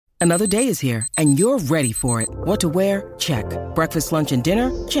Another day is here, and you're ready for it. What to wear? Check. Breakfast, lunch, and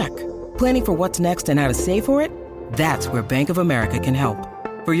dinner? Check. Planning for what's next and how to save for it? That's where Bank of America can help.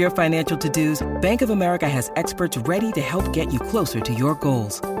 For your financial to-dos, Bank of America has experts ready to help get you closer to your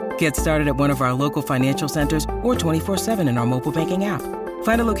goals. Get started at one of our local financial centers or 24/7 in our mobile banking app.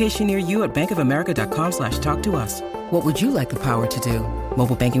 Find a location near you at bankofamerica.com/talktous. What would you like the power to do?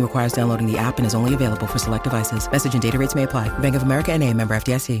 Mobile banking requires downloading the app and is only available for select devices. Message and data rates may apply. Bank of America N.A., member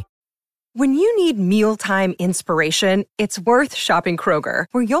FDIC. When you need mealtime inspiration, it's worth shopping Kroger,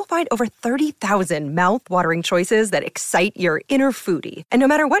 where you'll find over 30,000 mouth-watering choices that excite your inner foodie. And no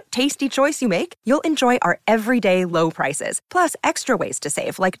matter what tasty choice you make, you'll enjoy our everyday low prices, plus extra ways to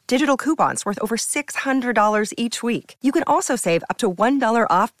save, like digital coupons worth over $600 each week. You can also save up to $1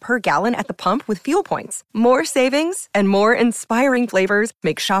 off per gallon at the pump with fuel points. More savings and more inspiring flavors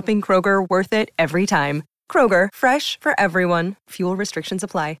make shopping Kroger worth it every time. Kroger, fresh for everyone. Fuel restrictions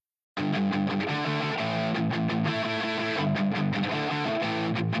apply.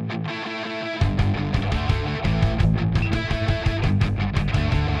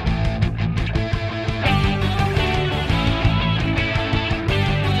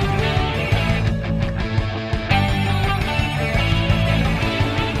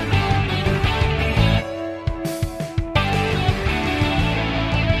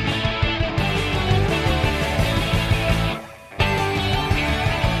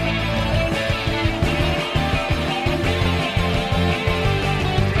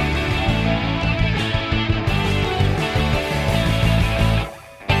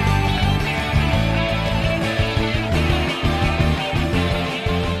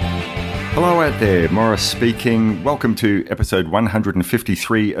 Hello out there, Morris speaking. Welcome to episode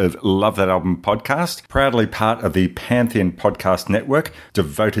 153 of Love That Album podcast, proudly part of the Pantheon Podcast Network,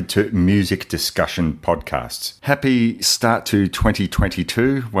 devoted to music discussion podcasts. Happy start to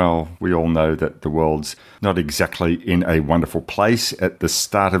 2022. Well, we all know that the world's not exactly in a wonderful place at the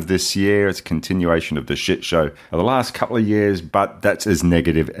start of this year. It's a continuation of the shit show of the last couple of years, but that's as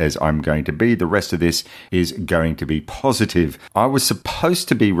negative as I'm going to be. The rest of this is going to be positive. I was supposed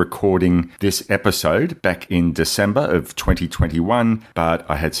to be recording this episode back in December of 2021, but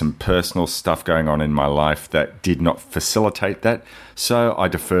I had some personal stuff going on in my life that did not facilitate that, so I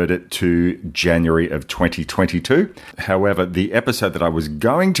deferred it to January of 2022. However, the episode that I was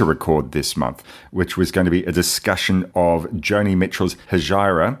going to record this month, which was going to be a discussion of Joni Mitchell's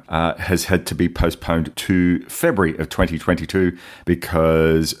Hejira, has had to be postponed to February of 2022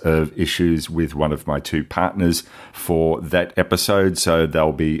 because of issues with one of my two partners for that episode, so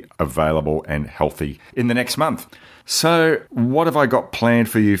they'll be available and healthy in the next month. So what have I got planned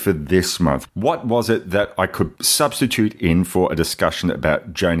for you for this month? What was it that I could substitute in for a discussion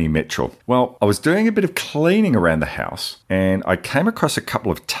about Joni Mitchell? Well, I was doing a bit of cleaning around the house and I came across a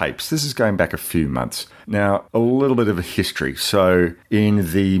couple of tapes. This is going back a few months. Now, a little bit of a history. So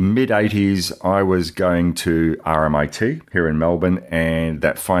in the mid-80s, I was going to RMIT here in Melbourne, and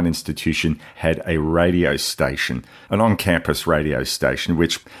that fine institution had a radio station, an on-campus radio station,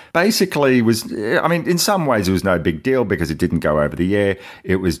 which basically was, I mean, in some ways it was no big deal because it didn't go over the air.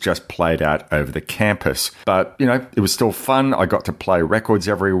 It was just played out over the campus. But, you know, it was still fun. I got to play records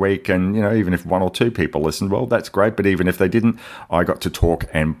every week, and, you know, even if one or two people listened, well, that's great. But even if they didn't, I got to talk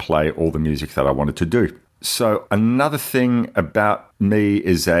and play all the music that I wanted to do. So another thing about me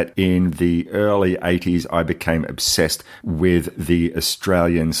is that in the early 80s, I became obsessed with the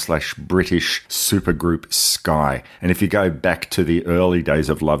Australian/British supergroup Sky. And if you go back to the early days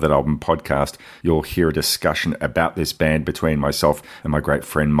of Love That Album podcast, you'll hear a discussion about this band between myself and my great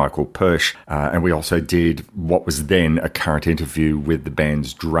friend Michael Persch. And we also did what was then a current interview with the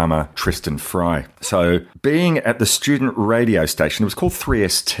band's drummer, Tristan Fry. So being at the student radio station, it was called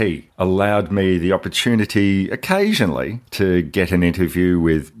 3ST, allowed me the opportunity occasionally to get an interview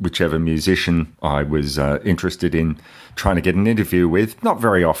with whichever musician I was interested in trying to get an interview with, not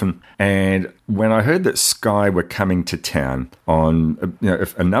very often. And when I heard that Sky were coming to town on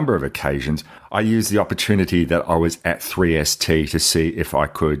a number of occasions, I used the opportunity that I was at 3ST to see if I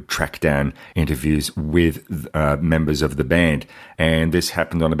could track down interviews with members of the band. And this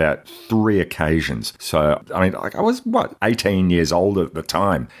happened on about 3 occasions. So, I mean, I was, 18 years old at the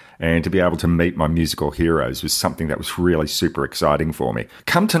time. And to be able to meet my musical heroes was something that was really super exciting. exciting for me.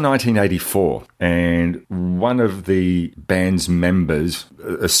 Come to 1984, and one of the band's members,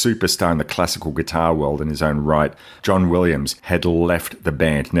 a superstar in the classical guitar world in his own right, John Williams, had left the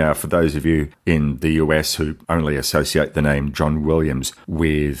band. Now, for those of you in the US who only associate the name John Williams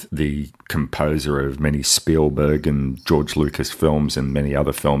with the composer of many Spielberg and George Lucas films and many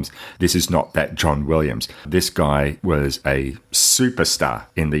other films, this is not that John Williams. This guy was a superstar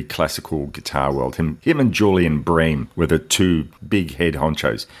in the classical guitar world. Him and Julian Bream were the two big head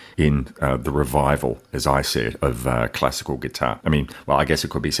honchos in the revival, as I see it, of classical guitar. I mean, well, I guess it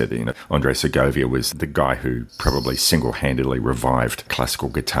could be said that, Andre Segovia was the guy who probably single-handedly revived classical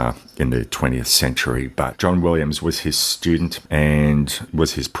guitar in the 20th century, but John Williams was his student and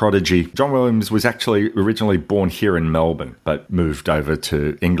was his prodigy. John Williams was actually originally born here in Melbourne, but moved over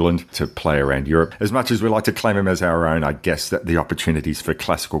to England to play around Europe. As much as we like to claim him as our own, I guess that the opportunities for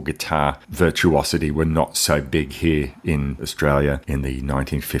classical guitar virtuosity were not so big here in Australia in the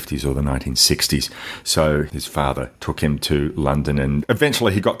 1950s or the 1960s. So his father took him to London, and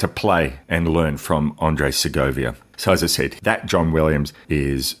eventually he got to play and learn from Andre Segovia. So as I said, that John Williams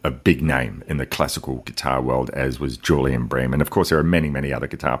is a big name in the classical guitar world, as was Julian Bream. And of course, there are many, many other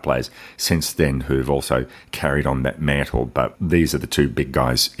guitar players since then who've also carried on that mantle. But these are the two big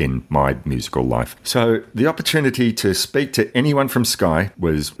guys in my musical life. So the opportunity to speak to anyone from Sky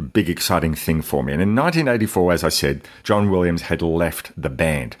was a big, exciting thing for me. And in 1984, as I said, John Williams had left the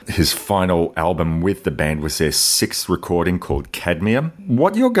band. His final album with the band was their sixth recording called Cadmium.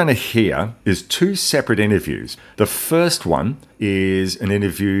 What you're going to hear is two separate interviews. The first one is an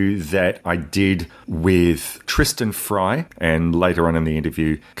interview that I did with Tristan Fry, and later on in the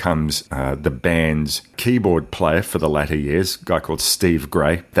interview comes the band's keyboard player for the latter years, a guy called Steve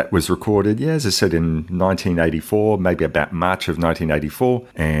Gray. That was recorded, as I said, in 1984, maybe about March of 1984,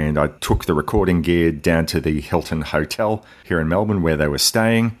 and I took the recording gear down to the Hilton Hotel here in Melbourne where they were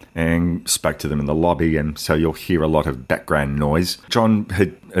staying and spoke to them in the lobby, and so you'll hear a lot of background noise. John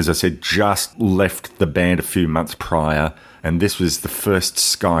had, as I said, just left the band a few months prior, and this was the first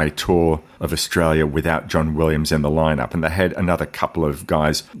Sky tour of Australia without John Williams in the lineup. And they had another couple of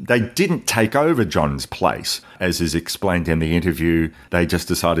guys. They didn't take over John's place. As is explained in the interview, they just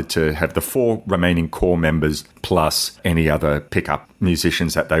decided to have the four remaining core members plus any other pickup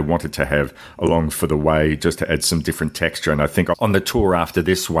musicians that they wanted to have along for the way, just to add some different texture. And I think on the tour after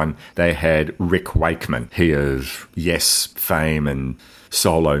this one, they had Rick Wakeman, he of Yes fame and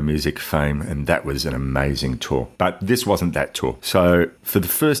solo music fame, and that was an amazing tour. But this wasn't that tour. So for the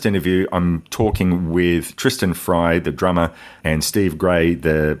first interview, I'm talking with Tristan Fry, the drummer, and Steve Gray,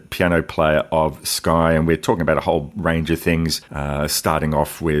 the piano player of Sky, and we're talking about a whole range of things, starting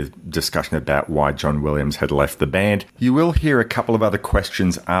off with discussion about why John Williams had left the band. You will hear a couple of other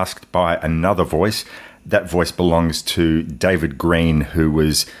questions asked by another voice. That voice belongs to David Green, who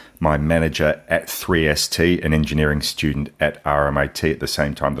was my manager at 3ST, an engineering student at RMIT at the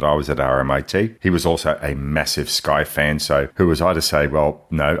same time that I was at RMIT. He was also a massive Sky fan, so who was I to say, well,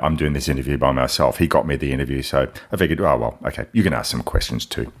 no, I'm doing this interview by myself. He got me the interview, so I figured, oh, well, okay, you can ask some questions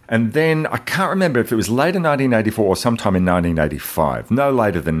too. And then I can't remember if it was later 1984 or sometime in 1985. No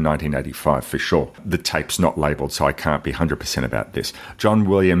later than 1985 for sure. The tape's not labelled, so I can't be 100% about this. John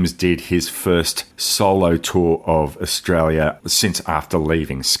Williams did his first solo tour of Australia since after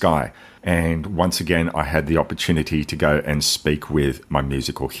leaving Sky. And once again, I had the opportunity to go and speak with my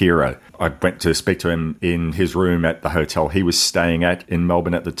musical hero. I went to speak to him in his room at the hotel he was staying at in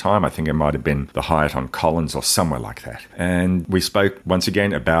Melbourne at the time. I think it might have been the Hyatt on Collins or somewhere like that. And we spoke once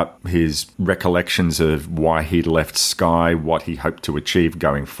again about his recollections of why he'd left Sky, what he hoped to achieve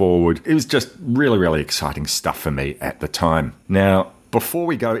going forward. It was just really, really exciting stuff for me at the time. Now, before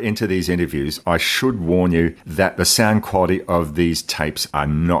we go into these interviews, I should warn you that the sound quality of these tapes are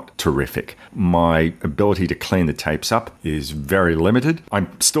not terrific. My ability to clean the tapes up is very limited.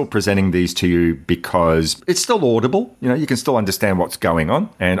 I'm still presenting these to you because it's still audible. You can still understand what's going on.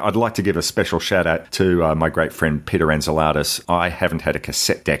 And I'd like to give a special shout out to my great friend Peter Anzalatis. I haven't had a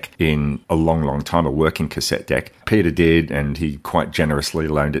cassette deck in a long, long time, a working cassette deck. Peter did, and he quite generously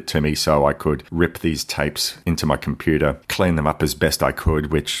loaned it to me so I could rip these tapes into my computer, clean them up as best I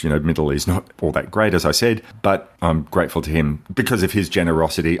could, which, admittedly is not all that great, as I said, but I'm grateful to him. Because of his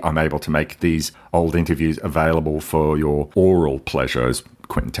generosity, I'm able to make these old interviews available for your oral pleasure, as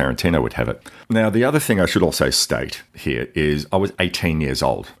Quentin Tarantino would have it. Now, the other thing I should also state here is I was 18 years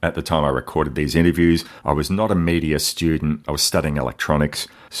old at the time I recorded these interviews. I was not a media student. I was studying electronics.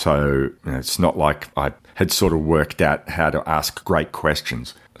 So it's not like I had sort of worked out how to ask great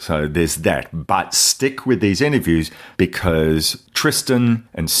questions. So there's that. But stick with these interviews because Tristan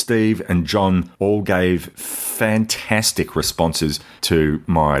and Steve and John all gave fantastic responses to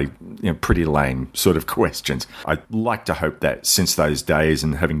my pretty lame sort of questions. I'd like to hope that since those days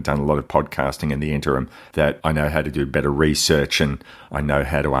and having done a lot of podcasting in the interim, that I know how to do better research and I know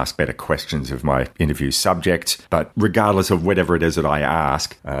how to ask better questions of my interview subjects. But regardless of whatever it is that I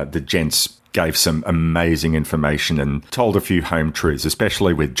ask, the gents gave some amazing information and told a few home truths,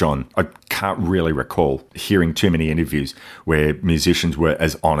 especially with John. I can't really recall hearing too many interviews where musicians were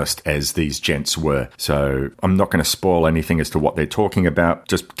as honest as these gents were. So I'm not going to spoil anything as to what they're talking about.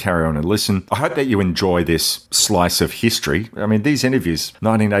 Just carry on and listen. I hope that you enjoy this slice of history. I mean, these interviews,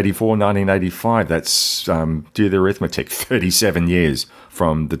 1984, 1985, that's, do the arithmetic, 37 years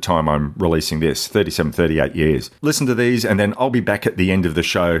from the time I'm releasing this, 38 years. Listen to these, and then I'll be back at the end of the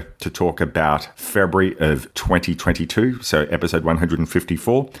show to talk about February of 2022, so episode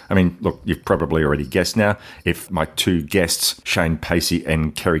 154. I mean, look, you've probably already guessed now. If my two guests, Shane Pacey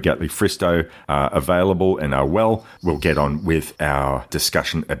and Kerry Gatley-Fristow, are available and are well, we'll get on with our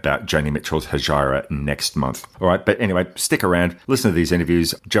discussion about Joni Mitchell's Hejira next month. All right, but anyway, stick around, listen to these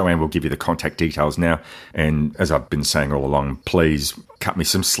interviews. Joanne will give you the contact details now, and as I've been saying all along, please cut me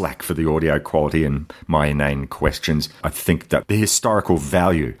some slack for the audio quality and my inane questions. I think that the historical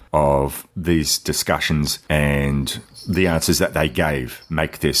value of these discussions and the answers that they gave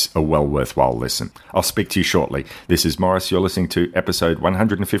make this a well worthwhile listen. I'll speak to you shortly. This is Morris. You're listening to episode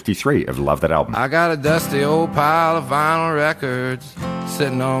 153 of Love That Album. I got a dusty old pile of vinyl records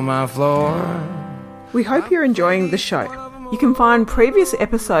sitting on my floor. We hope you're enjoying the show. You can find previous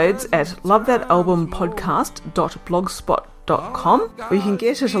episodes at lovethatalbumpodcast.blogspot.com, or you can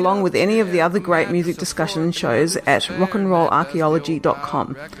get it along with any of the other great music discussion shows at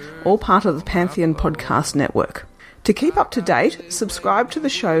rockandrollarchaeology.com, all part of the Pantheon Podcast Network. To keep up to date, subscribe to the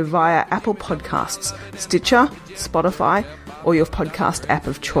show via Apple Podcasts, Stitcher, Spotify, or your podcast app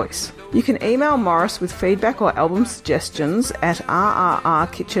of choice. You can email Morris with feedback or album suggestions at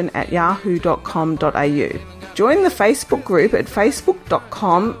rrrkitchen@yahoo.com.au. Join the Facebook group at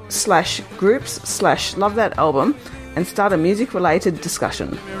facebook.com/groups/lovethatalbum and start a music-related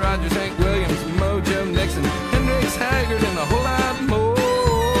discussion. Rogers, Hank Williams, Mojo Nixon, Hendrix, Haggard, and a whole lot more.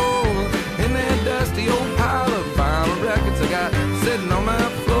 In that dusty old pile of vinyl records I got sitting on my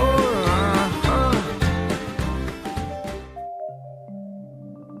floor.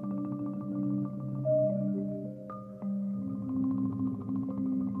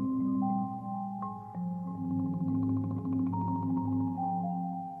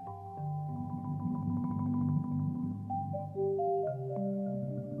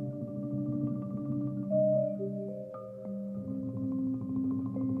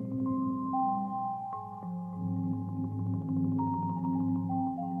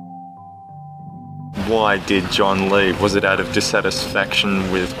 Why did John leave? Was it out of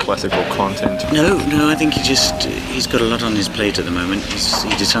dissatisfaction with classical content? No, I think he's got a lot on his plate at the moment.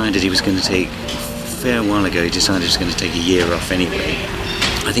 He decided he was going to take, a fair while ago, he decided he was going to take a year off anyway.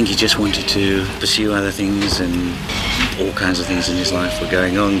 I think he just wanted to pursue other things, and all kinds of things in his life were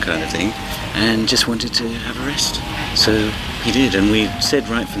going on, kind of thing, and just wanted to have a rest. So he did, and we said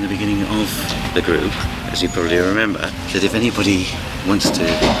right from the beginning of the group, as you probably remember, that if anybody wants to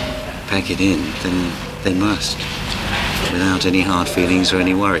pack it in, then they must, without any hard feelings or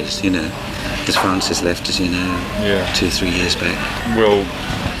any worries, because Francis left, as you know, 2-3 years back. Will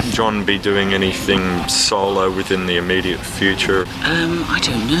John be doing anything solo within the immediate future? I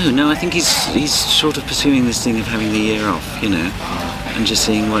don't know. No, I think he's sort of pursuing this thing of having the year off, and just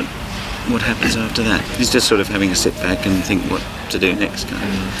seeing what happens after that. He's just sort of having a sit back and think what to do next, kind of.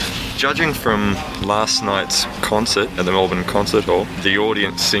 Judging from last night's concert at the Melbourne Concert Hall, the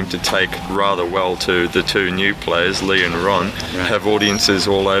audience seemed to take rather well to the two new players, Lee and Ron. Right. Have audiences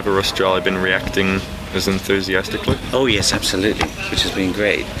all over Australia been reacting as enthusiastically? Oh yes, absolutely, which has been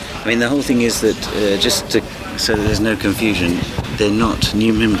great. I mean, the whole thing is that, so that there's no confusion, they're not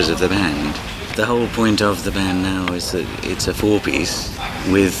new members of the band. The whole point of the band now is that it's a four-piece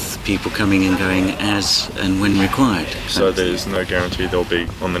with people coming and going as and when required. So there's no guarantee they'll be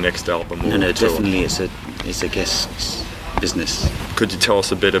on the next album? No, definitely it's a guest business. Could you tell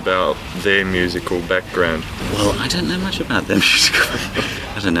us a bit about their musical background? Well, I don't know much about their musical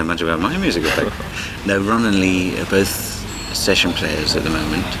I don't know much about my musical background. No, Ron and Lee are both session players at the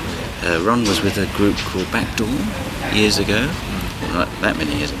moment. Ron was with a group called Backdoor years ago, well, not that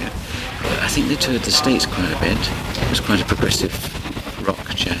many years ago. I think they toured the States quite a bit. It was quite a progressive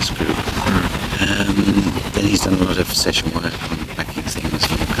rock jazz group. Then he's done a lot of session work on backing things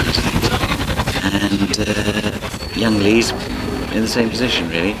and all kinds of things. And young Lee's in the same position,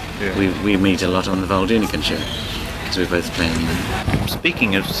 really. Yeah. We meet a lot on the Valdunicon show, because we both play on them.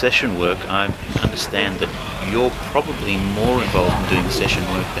 Speaking of session work, I understand that you're probably more involved in doing session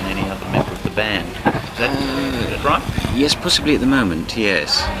work than any other member of the band. Is that right? Yes, possibly at the moment,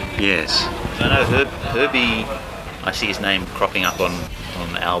 yes. I know Herbie, I see his name cropping up on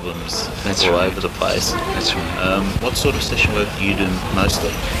albums That's all right. over the place. That's right. What sort of session work do you do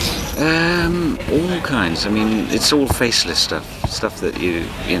mostly? All kinds. I mean, it's all faceless stuff that you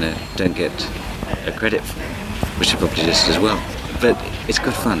don't get a credit for, which is probably just as well. But it's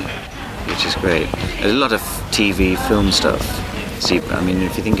good fun, which is great. A lot of TV, film stuff. See, I mean,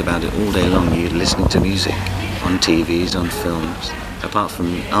 if you think about it, all day long you're listening to music on TVs, on films, apart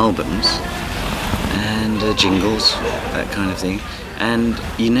from albums and jingles, that kind of thing. And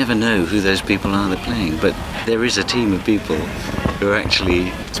you never know who those people are that are playing, but there is a team of people who are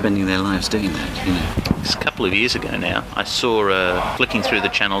actually spending their lives doing that, It's a couple of years ago now. I saw flicking through the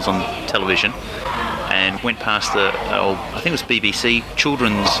channels on television and went past I think it was BBC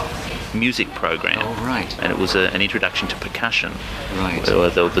children's music program. Oh, right. And it was an introduction to percussion. Right. There were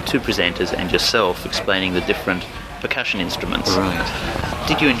the two presenters and yourself explaining the different percussion instruments. Right.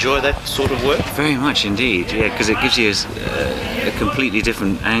 Did you enjoy that sort of work? Very much indeed, yeah, because it gives you a completely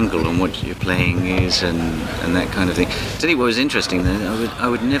different angle on what your playing is and that kind of thing. Tell you what was interesting though, I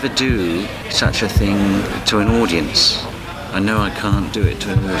would never do such a thing to an audience. I know I can't do it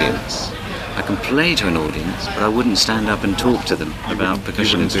to an audience. I can play to an audience, but I wouldn't stand up and talk to them about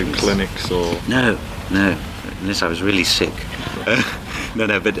percussion You wouldn't do instruments. clinics or... No, unless I was really sick. But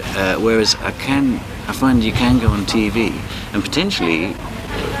whereas I find you can go on TV and potentially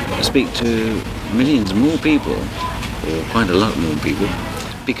speak to millions more people, or quite a lot more people,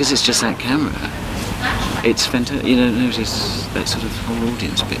 because it's just that camera. It's fantastic. You don't notice that sort of whole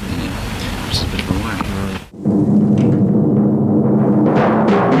audience bit, which is a bit of a worry.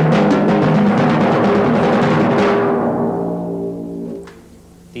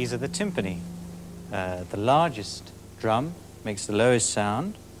 These are the timpani. The largest drum makes the lowest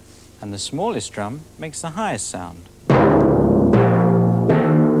sound, and the smallest drum makes the highest sound.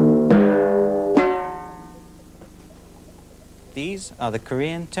 These are the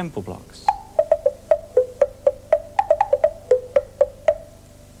Korean temple blocks.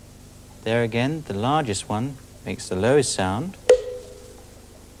 There again, the largest one makes the lowest sound,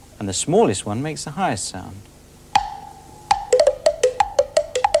 and the smallest one makes the highest sound.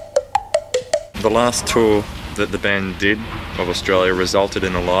 The last tour that the band did of Australia resulted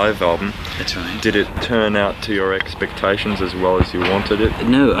in a live album. That's right. Did it turn out to your expectations as well as you wanted it?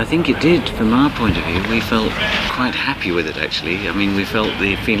 No, I think it did. From our point of view, we felt quite happy with it, actually. I mean, we felt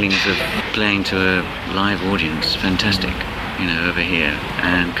the feelings of playing to a live audience fantastic, over here.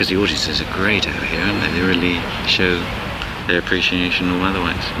 And because the audiences are great over here, aren't they? They really show their appreciation or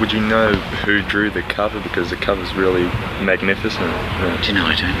otherwise. Would you know who drew the cover? Because the cover's really magnificent. Do you know,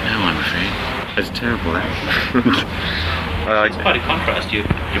 I don't know, I'm afraid. It's terrible, that. It's quite a contrast. Your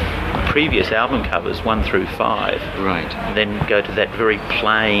previous album covers 1 through 5, Right. and then go to that very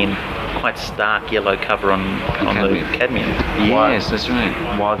plain, quite stark yellow cover on the Cadmium. Yes, that's right.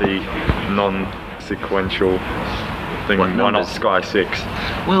 Why the non-sequential thing? What Why not numbers? Sky 6?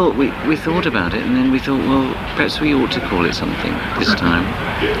 Well, we thought about it, and then we thought, well, perhaps we ought to call it something this time.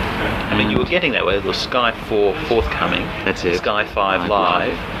 I mean, you were getting that way. There was Sky 4 forthcoming, That's it. Sky 5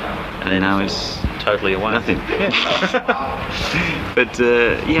 live, and then now it's totally away. nothing. But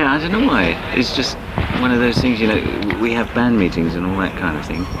I don't know why. It's just one of those things, we have band meetings and all that kind of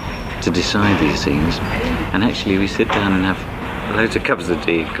thing to decide these things, and actually we sit down and have loads of cups of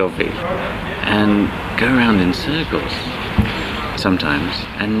tea, coffee, and go around in circles sometimes,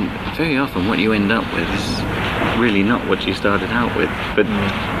 and very often what you end up with is really not what you started out with, but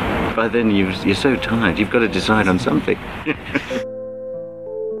by then you're so tired you've got to decide on something.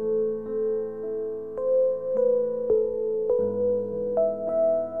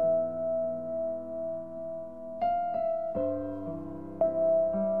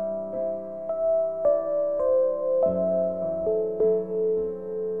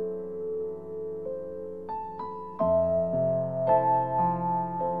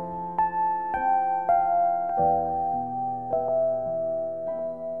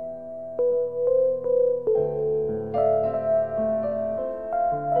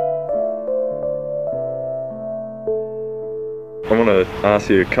 I want to ask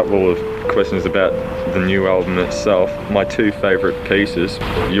you a couple of questions about the new album itself. My two favourite pieces,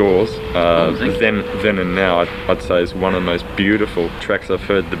 yours, Then and Now, I'd say is one of the most beautiful tracks I've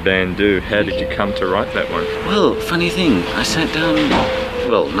heard the band do. How did you come to write that one? Well, funny thing, I sat down,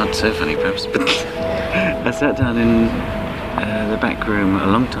 well, not so funny perhaps, but I sat down in the back room a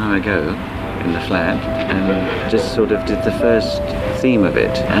long time ago in the flat and just sort of did the first theme of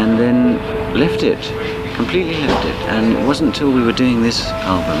it and then left it. Completely left it. And it wasn't until we were doing this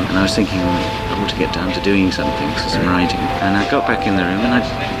album and I was thinking I ought to get down to doing something, some writing. And I got back in the room and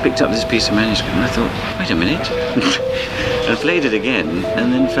I picked up this piece of manuscript and I thought, wait a minute. I played it again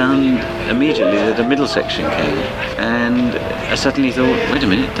and then found immediately that a middle section came. And I suddenly thought, wait a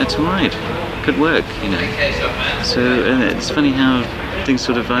minute, that's all right. Could work, you know. So it's funny how things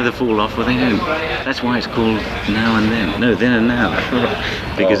sort of either fall off or they don't. That's why it's called Now and Then. No, Then and Now.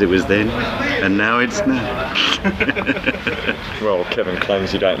 Because it was then and now it's now. Well, Kevin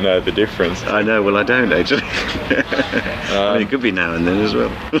claims you don't know the difference. I know, well I don't actually. I mean, it could be Now and Then as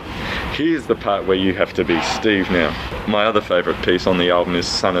well. Here's the part where you have to be Steve now. My other favourite piece on the album is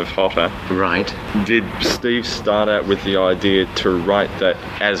Son of Hotter. Right. Did Steve start out with the idea to write that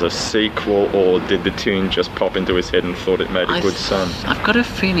as a sequel, or did the tune just pop into his head and thought it made a good son? I've got a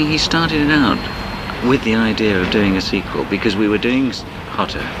feeling he started it out with the idea of doing a sequel because we were doing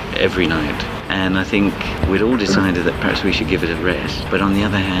Hotter every night. And I think we'd all decided that perhaps we should give it a rest. But on the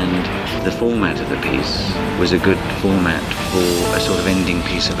other hand, the format of the piece was a good format for a sort of ending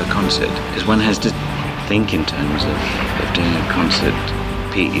piece of a concert. Because one has to think in terms of doing a concert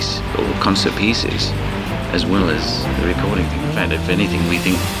piece or concert pieces as well as the recording thing. In fact, if anything, we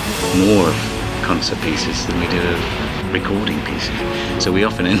think more of concert pieces than we do of recording pieces. So we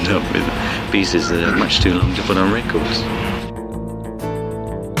often end up with pieces that are much too long to put on records.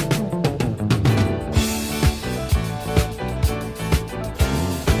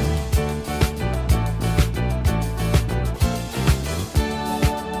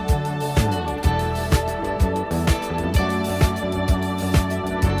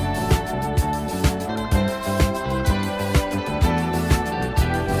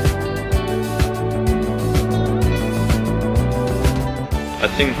 I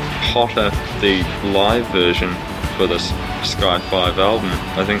think Hotter, the live version for the Sky 5 album,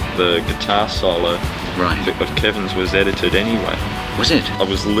 I think the guitar solo of Kevin's was edited anyway. Was it? I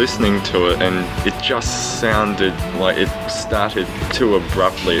was listening to it and it just sounded like it started too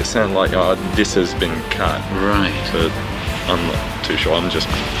abruptly. It sounded like, oh, this has been cut. Right. But I'm not too sure. I'm just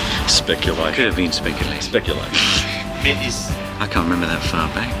speculating. Could have been speculating. Speculating. I can't remember that far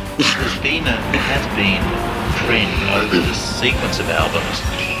back. There has been a trend over the sequence of albums.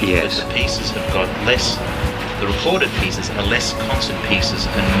 Yes. That the pieces have got less, the recorded pieces are less concert pieces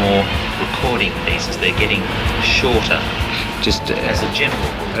and more recording pieces. They're getting shorter. Just as a general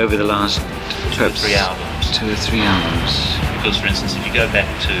rule. over the last two or three albums. Because, for instance, if you go back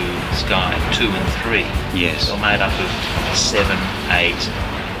to Sky 2 and 3, yes, they're made up of 7, 8,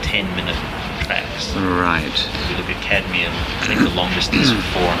 10-minute tracks. Right. If you look at Cadmium, I think the longest is 4.5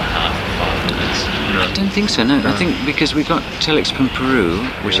 or 5 minutes. I don't think so, no. I think because we got Telex from Peru,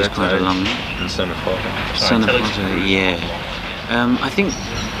 which is quite a long... And Son of Hotter. Son of Hotter, yeah. I think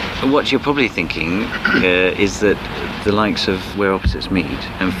what you're probably thinking is that the likes of Where Opposites Meet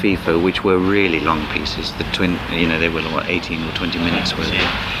and FIFO, which were really long pieces, they were what, 18 or 20 minutes worth.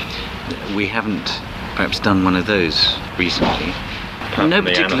 Yeah. We haven't perhaps done one of those recently. No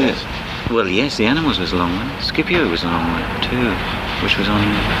particular. Animals. Well, yes, the Animals was a long one. Scipio was a long one too, which was on.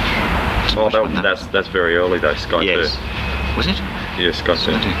 That's very early though, Sky 2. Yes. Was it? Yes, Sky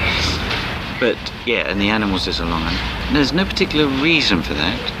 2. But yeah, and the Animals is a long one. There's no particular reason for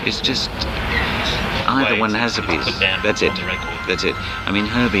that. It's just either one has a piece. That's it. That's it. I mean,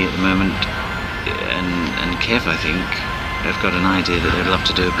 Herbie at the moment and Kev, I think, have got an idea that they'd love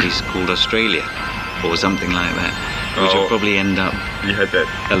to do a piece called Australia or something like that, which will probably end up you had that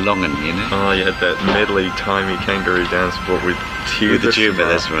a long one, you know. Oh, you had that medley timey kangaroo dance with tuba. With the tuba,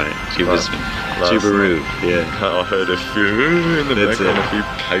 that's right. Tubaroo, yeah. I heard a few in the background, a few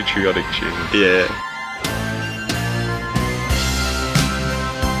patriotic tunes. Yeah.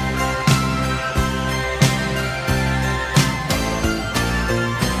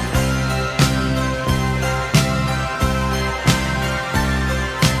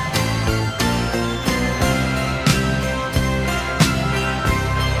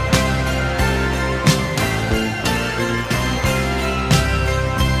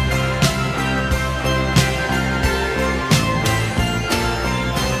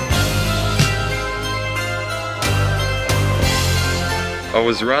 I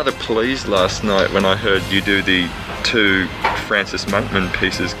was rather pleased last night when I heard you do the 2 Francis Monkman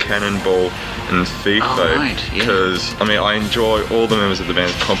pieces, Cannonball and FIFO. Oh, right, yeah. Because, I mean, I enjoy all the members of the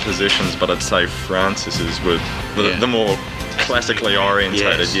band's compositions, but I'd say Francis's were the more classically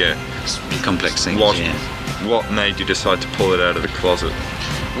orientated, complex things, What made you decide to pull it out of the closet?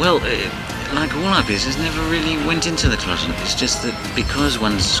 Well, like all our pieces, never really went into the closet. It's just that because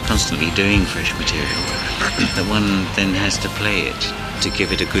one's constantly doing fresh material, that one then has to play it to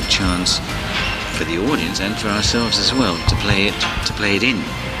give it a good chance for the audience and for ourselves as well to play it in.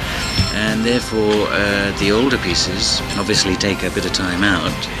 And therefore, the older pieces obviously take a bit of time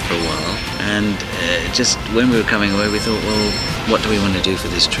out for a while. And just when we were coming away, we thought, well, what do we want to do for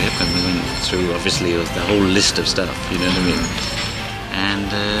this trip? And we went through, obviously, the whole list of stuff, you know what I mean?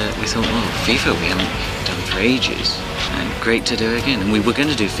 And we thought, well, FIFA we haven't done for ages, and great to do again. And we were going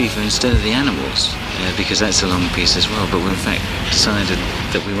to do FIFA instead of the animals, because that's a long piece as well. But we in fact decided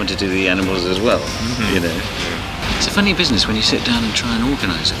that we want to do the animals as well, you know. It's a funny business when you sit down and try and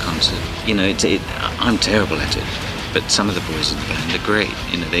organise a concert. You know, I'm terrible at it, but some of the boys in the band are great.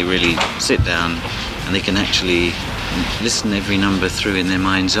 You know, they really sit down and they can actually listen every number through in their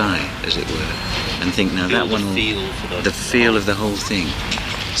mind's eye, as it were, and think, now that one will... The feel of the whole thing,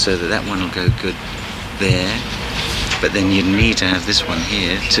 so that one will go good there, but then you need to have this one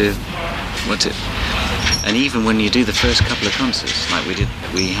here to... And even when you do the first couple of concerts, like we did,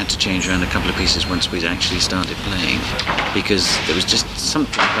 we had to change around a couple of pieces once we'd actually started playing, because there was just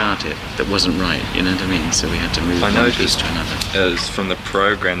something about it that wasn't right, you know what I mean? So we had to move one piece to another. As from the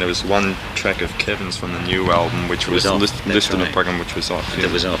program, there was one track of Kevin's from the new album, which was listed in the program, which was off.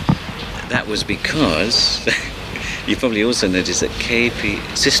 That was off. That was because... You probably also noticed that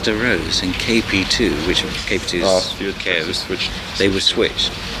Sister Rose and KP2, which KP2 is Kev, they were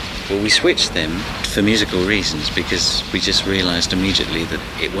switched. Well, we switched them for musical reasons because we just realised immediately that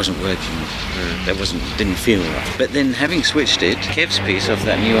it wasn't working. Didn't feel right. But then, having switched it, Kev's piece of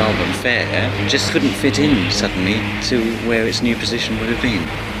that new album, Fair, just couldn't fit in suddenly to where its new position would have been.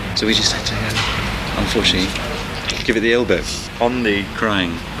 So we just had to, unfortunately, give it the elbow. On the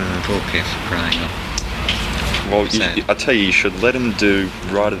crying, poor Kev crying. Well, I tell you should let him do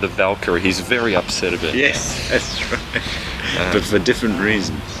Ride of the Valkyrie. He's very upset about it. Yes, that's right. But for different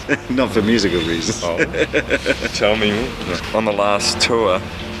reasons, not for musical reasons. Tell me, on the last tour,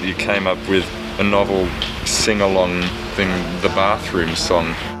 you came up with a novel sing-along thing, the Bathroom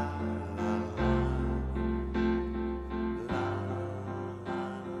Song.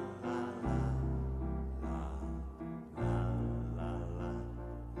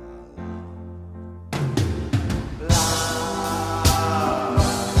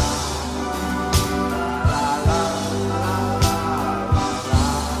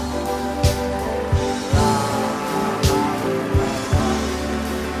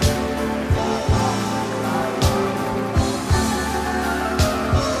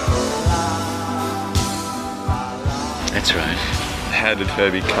 That's right. How did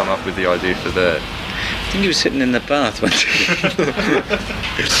Herbie come up with the idea for that? I think he was sitting in the bath one day.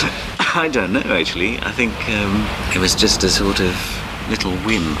 I don't know, actually. I think it was just a sort of little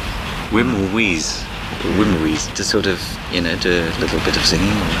whim or wheeze. To sort of, do a little bit of singing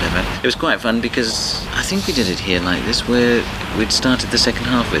or whatever. It was quite fun because I think we did it here like this, where we'd started the second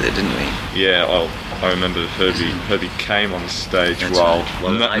half with it, didn't we? Yeah, I remember Herbie came on stage. That's right.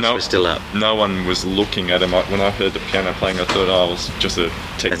 Well, the lights were still up. No one was looking at him. When I heard the piano playing, I thought I was just a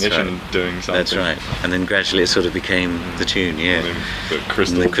technician doing something. That's right. And then gradually it sort of became the tune, yeah. And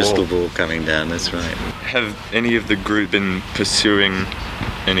then the crystal ball coming down, that's right. Have any of the group been pursuing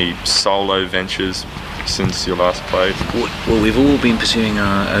any solo ventures since you last played? Well, we've all been pursuing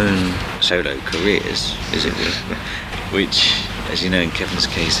our own solo careers, as it were, which, as you know, in Kevin's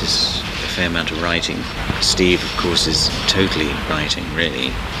case, is a fair amount of writing. Steve, of course, is totally writing, really.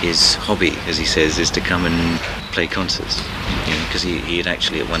 His hobby, as he says, is to come and play concerts, because he had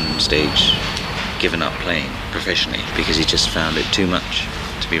actually at one stage given up playing professionally because he just found it too much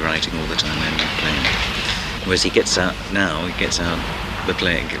to be writing all the time and not playing. Whereas he gets out the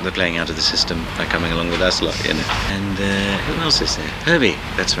playing out of the system by coming along with us a lot, And who else is there? Herbie,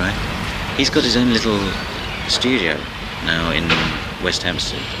 that's right. He's got his own little studio now in West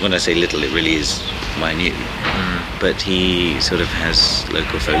Hampstead. When I say little, it really is minute. But he sort of has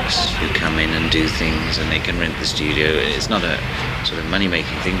local folks who come in and do things, and they can rent the studio. It's not a sort of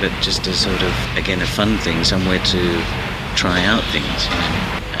money-making thing, but just a sort of, again, a fun thing, somewhere to try out things,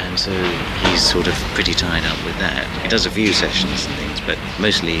 And so he's sort of pretty tied up with that. He does a few sessions and things, but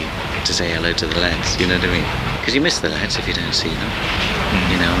mostly to say hello to the lads, you know what I mean? Because you miss the lads if you don't see them,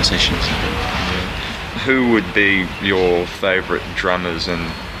 on sessions. Who would be your favourite drummers and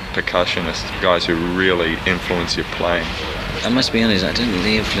percussionists, guys who really influence your playing? I must be honest, I don't think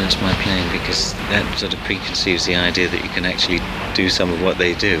they influence my playing because that sort of preconceives the idea that you can actually do some of what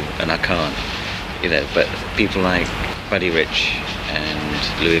they do, and I can't, But people like Buddy Rich and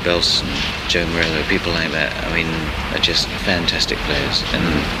Louis Belson, Joe Morello, people like that, I mean, are just fantastic players. And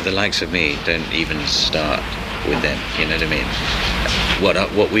the likes of me don't even start with them, you know what I mean?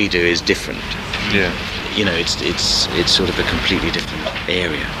 What we do is different. Yeah. You know, it's sort of a completely different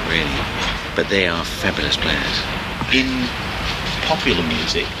area, really. But they are fabulous players. In popular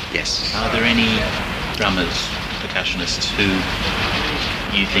music, Yes. are there any drummers, percussionists who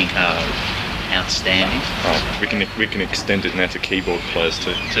you think are outstanding? Oh, we can extend it now to keyboard players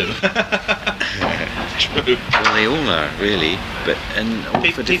too. True. Well, they all are, really. But and all for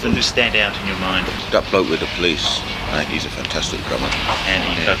People different. who stand out in your mind. That bloke with the Police, I think he's a fantastic drummer.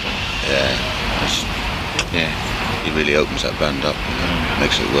 Andy Copeland. Yeah. He really opens that band up,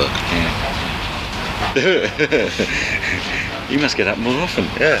 makes it work. You must get up more often.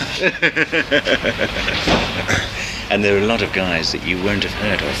 Yeah. And there are a lot of guys that you won't have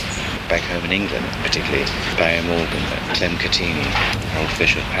heard of back home in England, particularly Barry Morgan, Clem Catini, Harold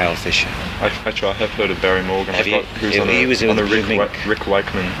Fisher. Actually, I have heard of Barry Morgan. Have you? He was on the Blue Mink. Rick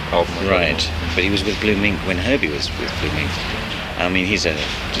Wakeman album. Right, but he was with Blue Mink when Herbie was with Blue Mink. I mean, he's a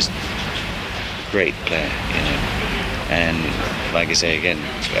just great player, you know. And like I say again,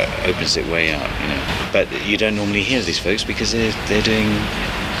 opens it way out, you know. But you don't normally hear these folks because they're doing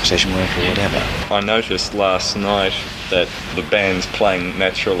session work or whatever. I noticed last night that the bands playing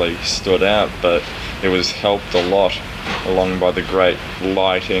naturally stood out, but it was helped a lot along by the great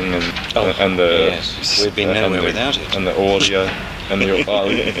lighting and the yes. We'd be nowhere without it. And the audio and the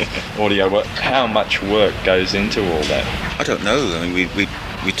audio work. How much work goes into all that? I don't know. I mean,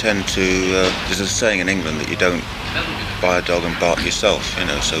 we tend to. There's a saying in England that you don't buy a dog and bark yourself. You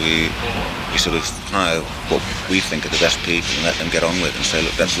know, so we sort of hire what we think are the best people and let them get on with it and say,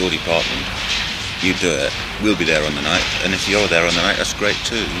 look, that's your department. You do it. We'll be there on the night, and if you're there on the night, that's great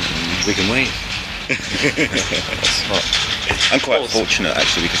too. We can wait. I'm quite fortunate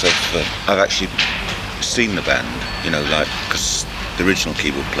actually because I've actually seen the band. You know, like because the original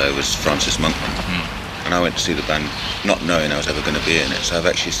keyboard player was Francis Monkman. And I went to see the band not knowing I was ever going to be in it, so I've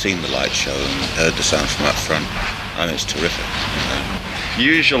actually seen the light show and heard the sound from up front, and it's terrific. You know.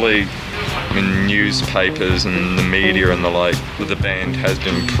 Usually in newspapers and the media and the like, the band has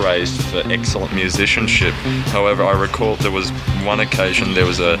been praised for excellent musicianship. However, I recall there was one occasion there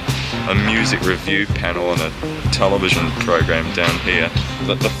was a music review panel on a television program down here.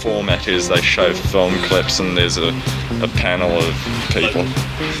 The format is they show film clips and there's a panel of people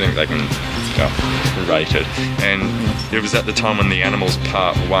who think they can rate it. And it was at the time when The Animals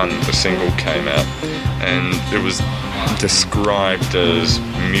Part 1, the single, came out, and it was described as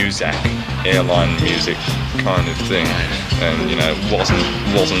Muzak, airline music kind of thing, and you know, wasn't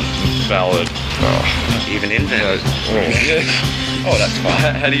valid. Even invalid. Oh, that's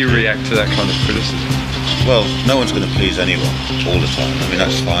fine. How do you react to that kind of criticism? Well, no one's going to please anyone all the time. I mean,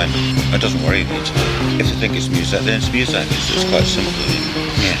 that's fine. That doesn't worry me. If they think it's music, then it's music. It's quite simple.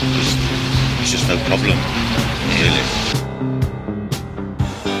 Yeah, it's just no problem, really.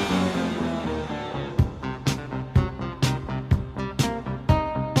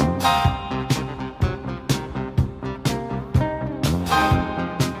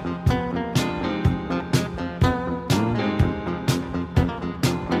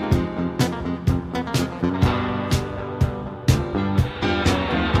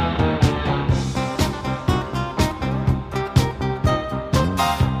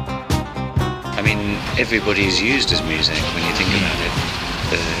 Everybody is used as music when you think about it.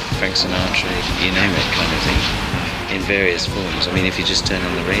 Frank Sinatra, you name it, kind of thing, in various forms. I mean, if you just turn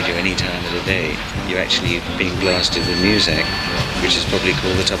on the radio any time of the day, you're actually being blasted with music, which is probably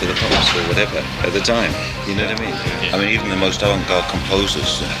called the top of the pops or whatever at the time. You know what I mean? I mean, even the most avant-garde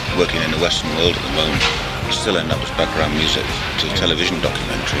composers working in the Western world at the moment still end up as background music to a television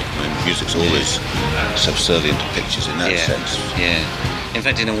documentary. I mean, music's always subservient to pictures in that sense. Yeah. In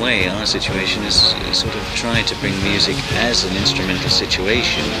fact, in a way, our situation is sort of trying to bring music as an instrumental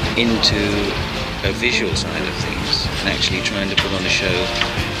situation into a visual side of things, and actually trying to put on a show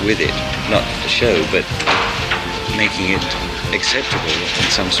with it. Not a show, but making it acceptable in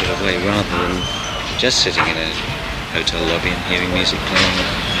some sort of way, rather than just sitting in a hotel lobby and hearing music playing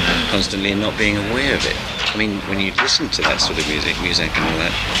constantly and not being aware of it. I mean, when you listen to that sort of music and all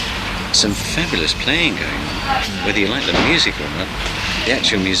that, some fabulous playing going on. Whether you like the music or not, the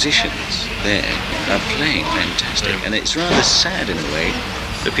actual musicians there are playing fantastic, and it's rather sad in a way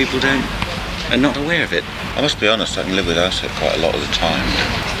that people are not aware of it. I must be honest, I can live without it quite a lot of the time.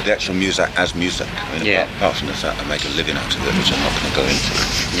 The actual music as music. I mean, apart from the fact I make a living out of it, which I'm not going to go into.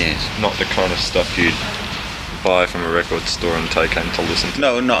 Yes. Not the kind of stuff you'd buy from a record store and take home to listen to?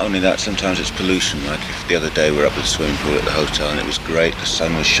 No, not only that, sometimes it's pollution. Like the other day we were up at the swimming pool at the hotel and it was great, the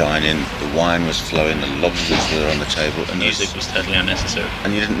sun was shining, the wine was flowing, the lobsters were on the table. And music was totally unnecessary.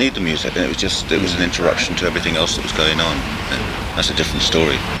 And you didn't need the music, and it was an interruption to everything else that was going on. And that's a different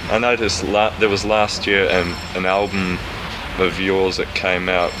story. I noticed there was last year an album of yours that came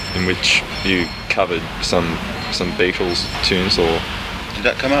out in which you covered some Beatles tunes, or... Did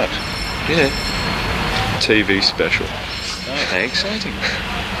that come out? Yeah. TV special. Okay, exciting.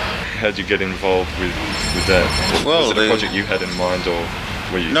 How'd you get involved with that? Well, was it a project you had in mind, or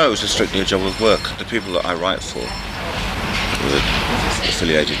were you... No, it was strictly a job of work. The people that I write for, who were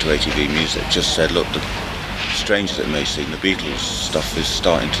affiliated to ATV Music, just said, look, strange as it may seem, the Beatles stuff is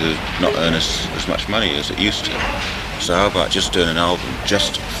starting to not earn us as much money as it used to. So how about just doing an album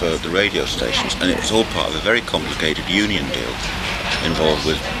just for the radio stations? And it's all part of a very complicated union deal involved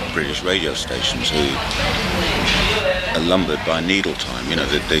with British radio stations who are lumbered by needle time. You know,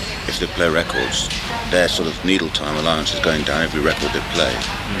 if they play records, their sort of needle time allowance is going down every record they play.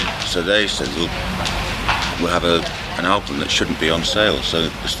 So they said, we'll have an album that shouldn't be on sale. So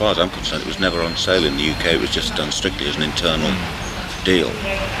as far as I'm concerned, it was never on sale in the UK. It was just done strictly as an internal deal.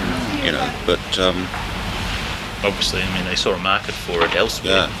 You know, but... obviously, I mean, they saw a market for it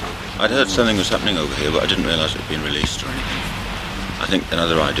elsewhere. Yeah. I'd heard something was happening over here, but I didn't realise it had been released or anything. I think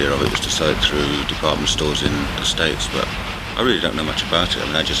another idea of it was to sell it through department stores in the States, but I really don't know much about it. I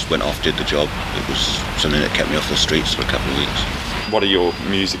mean, I just went off, did the job. It was something that kept me off the streets for a couple of weeks. What are your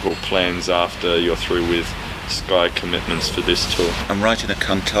musical plans after you're through with Sky commitments for this tour? I'm writing a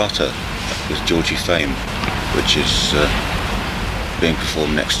cantata with Georgie Fame, which is being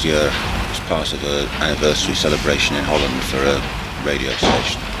performed next year as part of an anniversary celebration in Holland for a radio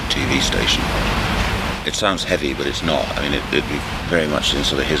station, a TV station. It sounds heavy, but it's not. I mean, it'd be very much in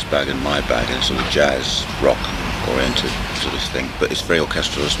sort of his bag and my bag, and sort of jazz, rock-oriented sort of thing. But it's very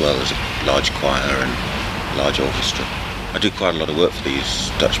orchestral as well. There's a large choir and large orchestra. I do quite a lot of work for these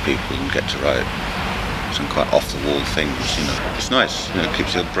Dutch people and get to write some quite off-the-wall things, you know. It's nice, you know, it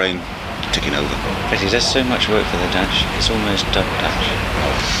keeps your brain ticking over. But he does so much work for the Dutch, it's almost Dutch.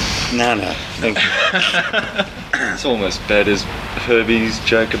 No, thank you. It's almost bad as Herbie's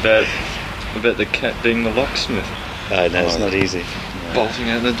joke about the cat being the locksmith. No, it's not easy. Bolting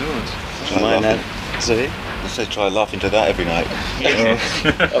out the doors. Sorry? I say try laughing to that every night.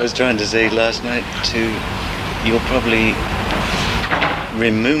 I was trying to say last night you'll probably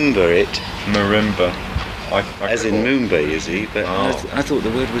remember it. Marimba. As in Moomba, you see, but I thought the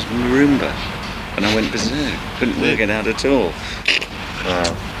word was marimba, and I went berserk. Couldn't work it out at all.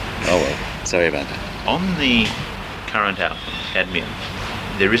 Oh well, sorry about that. On the current album, Cadmium,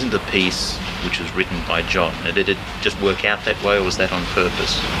 there isn't a piece which was written by John. Now, did it just work out that way, or was that on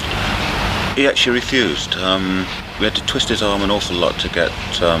purpose? He actually refused. We had to twist his arm an awful lot to get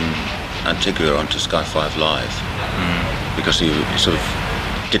Antigua onto Sky 5 Live, because he sort of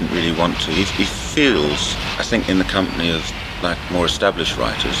didn't really want to. He feels, I think, in the company of like more established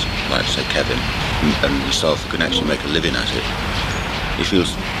writers, like say Kevin and myself, who can actually make a living at it, he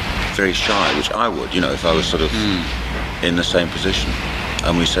feels very shy, which I would, you know, if I was sort of in the same position.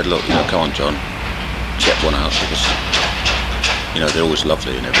 And we said, look, you know, come on, John, check one out, because, you know, they're always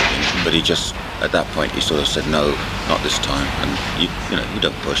lovely and everything. But he just, at that point, he sort of said, no, not this time. And, you know, we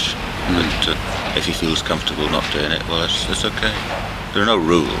don't push. But if he feels comfortable not doing it, well, it's okay. There are no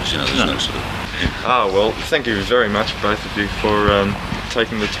rules, you know, there's no sort of... Well, thank you very much, both of you, for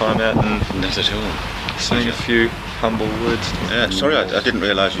taking the time out and... Not at all. Saying a few humble words. Yeah, sorry, I didn't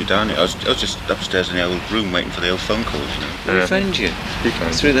realise you were down here. I was just upstairs in the old room waiting for the old phone calls, you know. Who phoned you?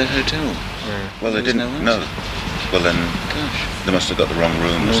 Through the hotel? Yeah. Well, they didn't know. Well, then, they must have got the wrong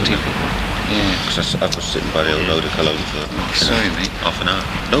room or something. Yeah. Because I was sitting by the old Oda Cologne for sorry, mate. Half an hour.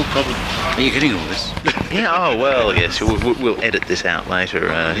 No problem. Are you getting all this? Yeah. Well, yes. We'll edit this out later.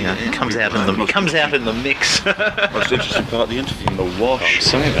 It comes out in the mix. What's the interesting part of the interview? In the wash.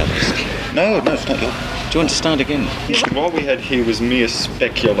 Sorry about this. No, it's not your. Do you want to start again? What we had here was mere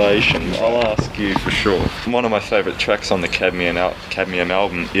speculation. I'll ask you for sure. One of my favourite tracks on the Cadmium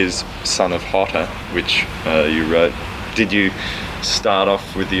album is "Son of Hotter," which you wrote. Did you start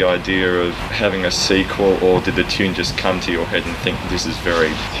off with the idea of having a sequel, or did the tune just come to your head and think this is very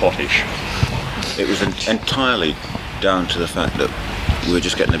hottish? It was entirely down to the fact that we were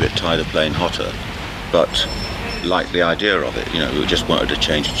just getting a bit tired of playing Hotter, but liked the idea of it. You know, we just wanted to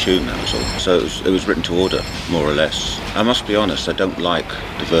change the tune, that was all. So it was written to order, more or less. I must be honest, I don't like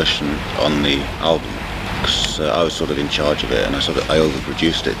the version on the album. mix, I was sort of in charge of it, and I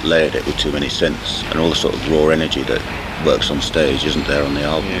overproduced it, layered it with too many synths, and all the sort of raw energy that works on stage isn't there on the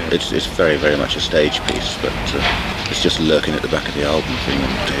album. Yeah. It's very, very much a stage piece, but it's just lurking at the back of the album for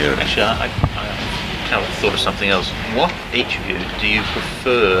anyone to hear it. Actually, I kind of thought of something else. What, each of you, do you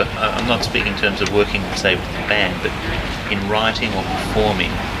prefer, I'm not speaking in terms of working, say, with the band, but in writing or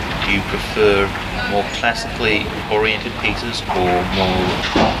performing, do you prefer more classically oriented pieces or more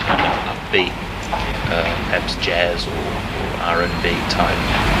upbeat, perhaps jazz or R&B type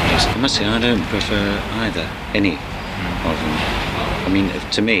music? I must say I don't prefer either, any of them. I mean,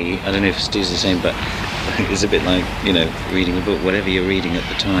 to me, I don't know if Steve's the same, but it's a bit like, reading a book. Whatever you're reading at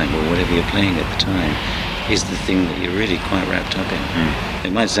the time or whatever you're playing at the time is the thing that you're really quite wrapped up in.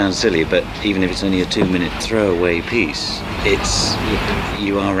 It might sound silly, but even if it's only a 2-minute throwaway piece,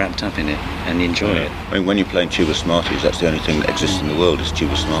 you are wrapped up in it and enjoy it. I mean, when you're playing Tuba Smarties, that's the only thing that exists in the world is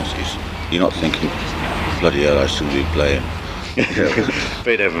Tuba Smarties. You're not thinking, bloody hell, I should be playing.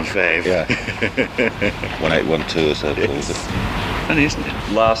 Beethoven fave. Yeah. 1812 or so called it. Funny, isn't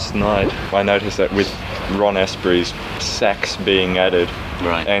it? Last night I noticed that with Ron Asbury's sax being added,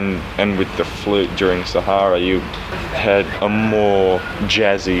 right, and with the flute during Sahara, you had a more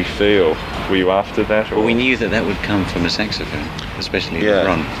jazzy feel. Were you after that? Or? Well, we knew that would come from a saxophone, especially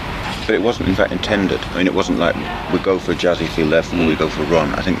Ron. But it wasn't in fact intended. I mean, it wasn't like we go for a jazzy feel, therefore we go for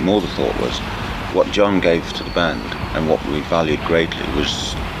Ron. I think more the thought was what John gave to the band and what we valued greatly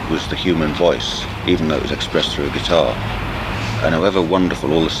was the human voice, even though it was expressed through a guitar. And however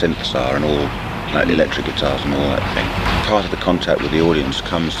wonderful all the synths are and all like the electric guitars and all that thing, part of the contact with the audience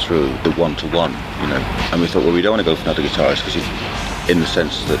comes through the one-to-one, And we thought, well, we don't want to go for another guitarist because in the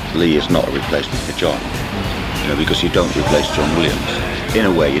sense that Lee is not a replacement for John, because you don't replace John Williams. In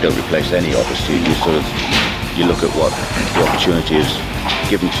a way, you don't replace any artist. You look at what the opportunity is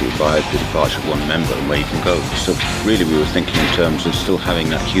given to you by the departure of one member and where you can go. So really we were thinking in terms of still having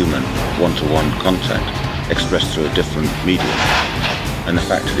that human one-to-one contact expressed through a different medium. And the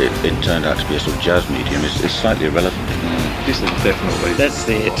fact that it turned out to be a sort of jazz medium is slightly irrelevant. This is definitely... That's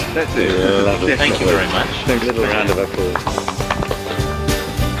it. That's it. Yeah, lovely. Thank you very much. Thanks. A little round of applause.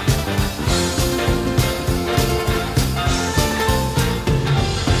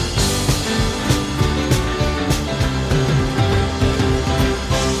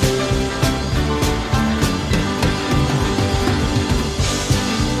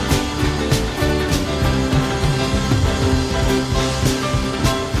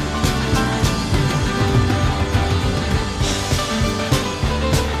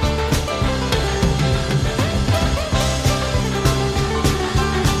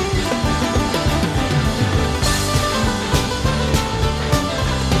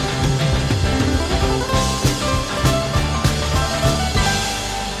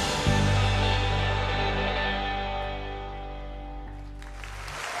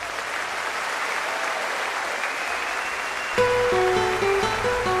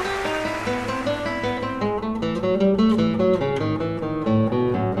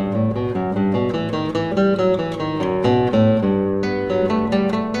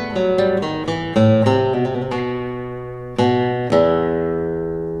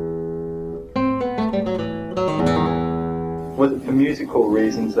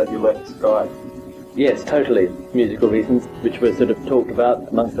 That you left Sky? Yes, totally. Musical reasons, which were sort of talked about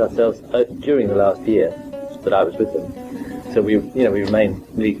amongst ourselves during the last year that I was with them. So we remain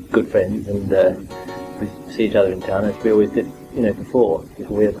really good friends, and we see each other in town as we always did, before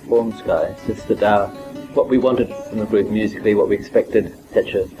we had formed Sky. It's just that what we wanted from the group musically, what we expected,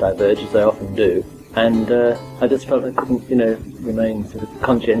 etc., diverged as they often do. And I just felt I couldn't, remain sort of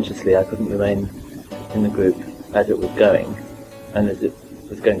conscientiously. I couldn't remain in the group as it was going, and as it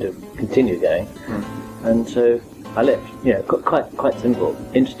was going to continue going, and so I left. Quite simple.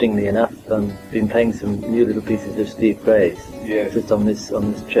 Interestingly enough, I've been playing some new little pieces of Steve Gray's just on this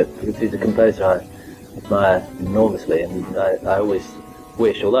trip, because he's a composer I admire enormously, and I always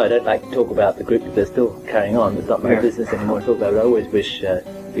wish, although I don't like to talk about the group because they're still carrying on, it's not my business anymore to talk about it, I always wish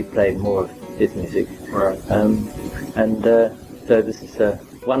we played more of his music. Right. So this is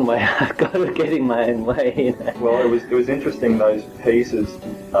one way I've got of getting my own way. Well, it was interesting, those pieces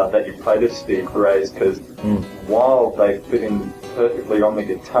that you played of Steve Gray's, because while they fit in perfectly on the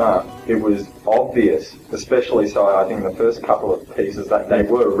guitar, it was obvious, especially so I think the first couple of pieces, that they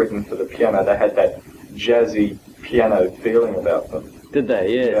were written for the piano. They had that jazzy piano feeling about them. Did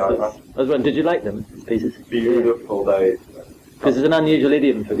they? Yes. Yeah. I was wondering, did you like them, pieces? Beautiful. Because it's an unusual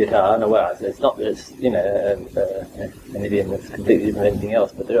idiom for guitar. No, well, it's not an idiom that's completely different from anything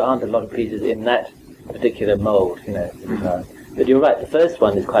else, but there aren't a lot of pieces in that particular mould, guitar. But you're right, the first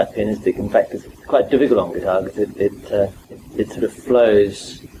one is quite pianistic. In fact, it's quite difficult on guitar because it sort of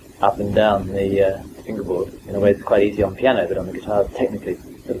flows up and down the fingerboard in a way that's quite easy on piano, but on the guitar, technically,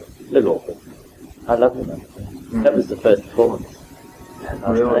 a little awkward. I love them. That was the first performance.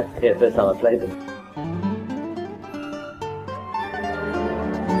 Really? Yeah, first time I played them.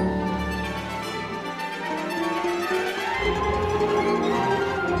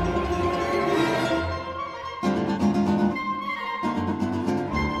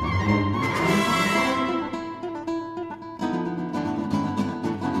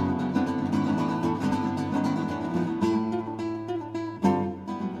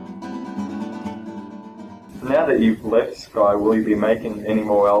 Now that you've left Sky, will you be making any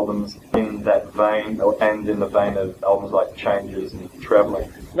more albums in that vein, and in the vein of albums like Changes and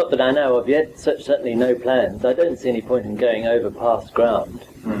Travelling? Not that I know of yet, certainly no plans. I don't see any point in going over past ground.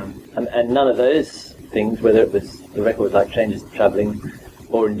 And none of those things, whether it was the record like Changes and Travelling,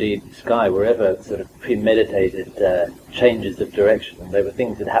 or indeed Sky, were ever sort of premeditated changes of direction. They were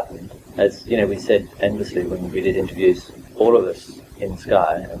things that happened. As you know, we said endlessly when we did interviews, all of us in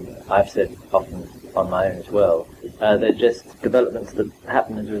Sky, and I've said often on my own as well, they're just developments that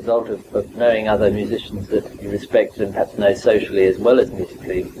happen as a result of knowing other musicians that you respect and perhaps know socially as well as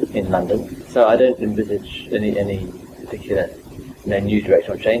musically in London. So I don't envisage any particular new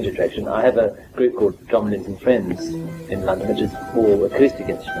direction or change of direction. I have a group called John Williams and Friends in London, which is all acoustic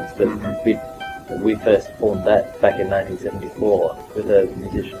instruments, but we first formed that back in 1974 with a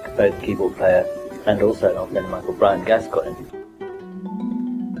musician, composer, keyboard player, and also an old friend of mine called Brian Gascoigne.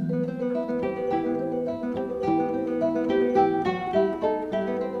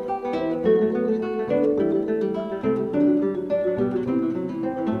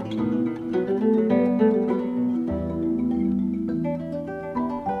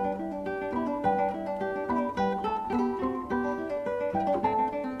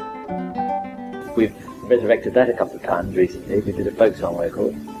 We've resurrected that a couple of times recently. We did a folk song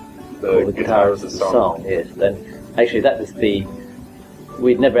record called The Guitar is the Song. Yes, and actually that was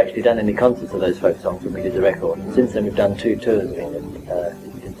we'd never actually done any concerts of those folk songs when we did the record. And since then we've done 2 tours of England,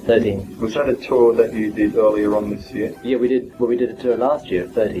 13. Was that a tour that you did earlier on this year? Yeah, we did a tour last year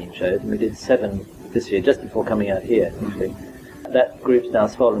of 13 shows, and we did 7 this year, just before coming out here, actually. That group's now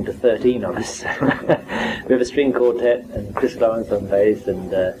swollen to 13 of us. We have a string quartet, and Chris Lawrence on bass,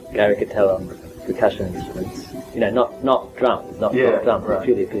 and Gary Cattell on percussion instruments. You know, not drums, not drums, right.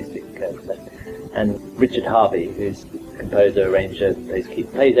 Purely acoustic. And Richard Harvey, who's composer, arranger,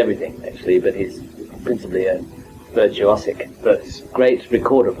 plays everything actually, but he's principally a virtuosic, but great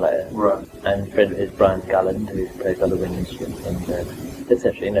recorder player. Right. And friend of his, Brian Gulland, who plays other wind instruments, and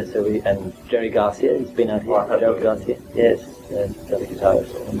etc. You know, so and Jerry Garcia, he's been out here. Jerry Garcia, yes, the other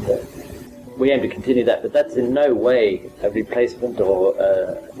guitarist, and we aim to continue that, but that's in no way a replacement or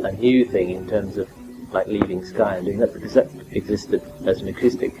a new thing in terms of like leaving Sky and doing that, because that existed as an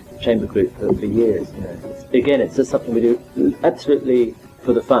acoustic chamber group for years. You know, it's just something we do absolutely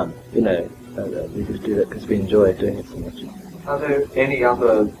for the fun. You know, we just do that because we enjoy doing it so much. Are there any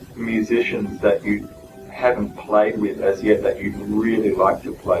other musicians that you haven't played with as yet that you'd really like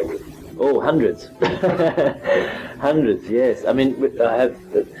to play with? Oh, hundreds. Hundreds, yes. I mean, I have...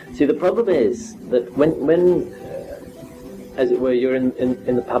 See, the problem is that when as it were, you're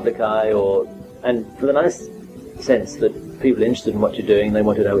in the public eye, and for the nice sense that people are interested in what you're doing, they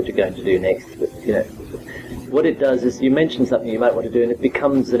want to know what you're going to do next. But, you know, what it does is you mention something you might want to do, and it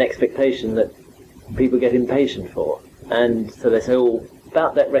becomes an expectation that people get impatient for. And so they say, oh,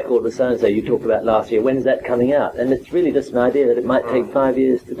 about that record with so-and-so you talked about last year, when's that coming out? And it's really just an idea that it might take 5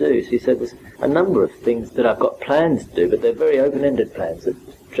 years to do. So you said there's a number of things that I've got plans to do, but they're very open-ended plans. That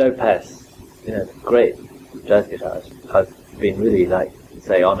Joe Pass, you know, great jazz guitarist. I've been really,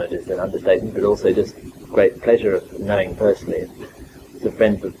 say, honoured is an understatement, but also just great pleasure of knowing personally. He's a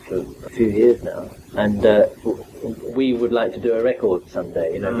friend for a few years now, and we would like to do a record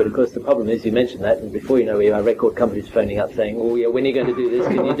someday, you know. But of course the problem is, you mentioned that, and before you know it, our record company's phoning up saying, "Oh yeah, when are you going to do this?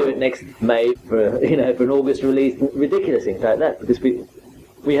 Can you do it next May for for an August release?" Ridiculous things like that, because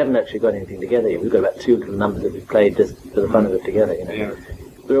we haven't actually got anything together yet. We've got about 2 little numbers that we've played just for the fun of it together, you know. Yeah.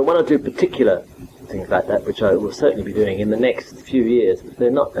 There are 1 or 2 particular things like that which I will certainly be doing in the next few years, but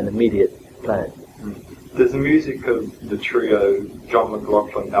they're not an immediate plan. Does the music of the trio John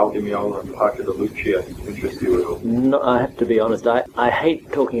McLaughlin, Al Di Meola and Paco de Lucia interest you at all? No, I have to be honest, I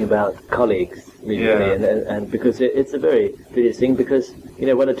hate talking about colleagues musically, and because it's a very tedious thing, because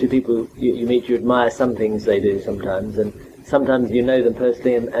 1 or 2 people you meet, you admire some things they do sometimes, and sometimes you know them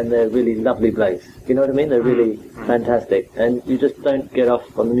personally and they're really lovely blokes. You know what I mean? They're really fantastic, and you just don't get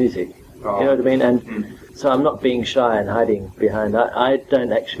off on the music. You know what I mean? And So I'm not being shy and hiding behind. I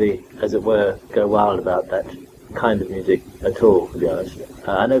don't actually, as it were, go wild about that kind of music at all, to be honest.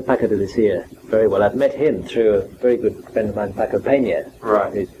 I know Paco de Lucia very well. I've met him through a very good friend of mine, Paco Peña,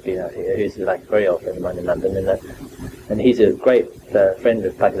 who's been out here, who's like a very old friend of mine in London, and he's a great friend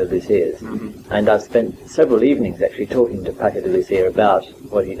of Paco de Lucia's. And I've spent several evenings actually talking to Paco de Lucia about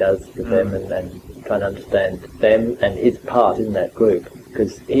what he does with them and trying to understand them and his part in that group,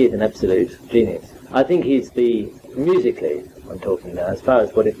 because he is an absolute genius. I think he's musically, I'm talking now, as far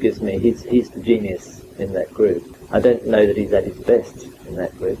as what it gives me, he's the genius in that group. I don't know that he's at his best in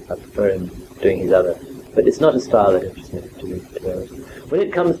that group. I prefer him doing his other. But it's not a style that interests me, to be honest. When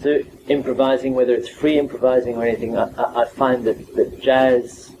it comes to improvising, whether it's free improvising or anything, I find that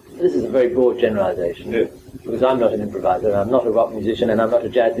jazz, this is a very broad generalisation, because I'm not an improviser, I'm not a rock musician, and I'm not a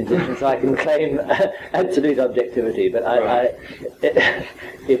jazz musician, so I can claim absolute objectivity, but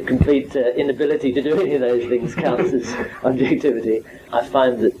if complete inability to do any of those things counts as objectivity, I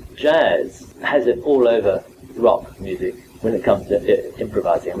find that jazz has it all over rock music when it comes to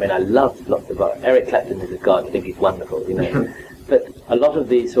improvising. I mean, I love lots of rock. Eric Clapton is a god, I think he's wonderful, you know. But a lot of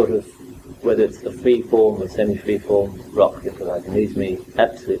these sort of, whether it's the free form or semi-free form rock improvising, leaves me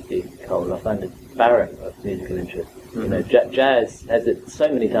absolutely cold. I find it barren of musical interest. You know, jazz has it so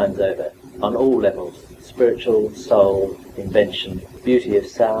many times over, on all levels: spiritual, soul, invention, beauty of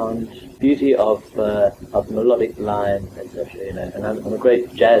sound, beauty of melodic line, etc. You know, and I'm a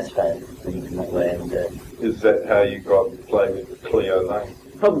great jazz fan in that way. And is that how you got to play with Cleo Lane?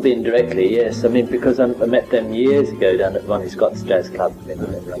 Probably indirectly, yes. I mean, because I met them years ago down at Ronnie Scott's Jazz Club in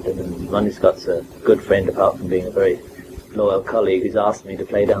London, and Ronnie Scott's a good friend, apart from being a very loyal colleague, who's asked me to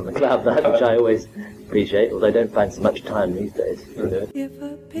play down the club, which I always appreciate, although I don't find so much time these days. If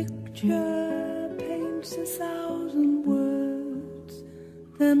a picture paints 1,000 words,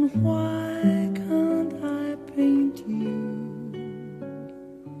 then why can't I paint you?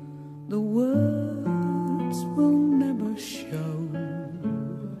 The words will never show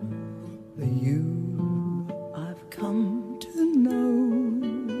the you I've come to know.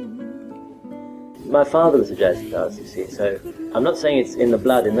 My father was a jazz guitarist, you see, so I'm not saying it's in the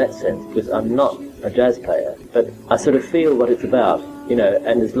blood in that sense, because I'm not a jazz player, but I sort of feel what it's about, you know,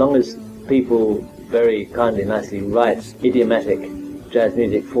 and as long as people very kindly, nicely write idiomatic jazz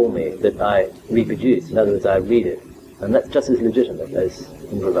music for me that I reproduce, in other words, I read it, and that's just as legitimate as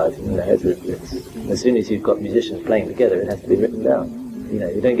improvising, you know, as soon as you've got musicians playing together, it has to be written down. You know,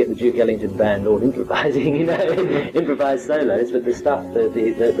 you don't get the Duke Ellington band all improvising, you know, improvised solos, but the stuff,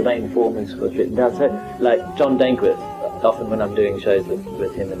 the main form is written down. So, like John Dankworth, often when I'm doing shows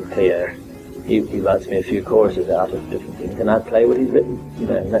with him and Cleo, he writes me a few choruses out of different things, and I play what he's written, you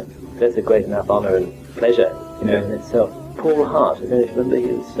know, and that's a great enough honour and pleasure, you know, in itself. Paul Hart, I don't know if you remember,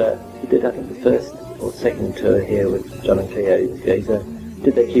 he did, I think, the first or second tour here with John and Cleo. He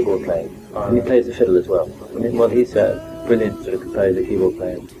did their keyboard playing, and he plays the fiddle as well. Well, he's brilliant sort of composer, keyboard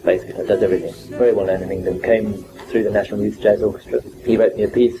player, bass guitar, does everything. Very well known in England, came through the National Youth Jazz Orchestra. He wrote me a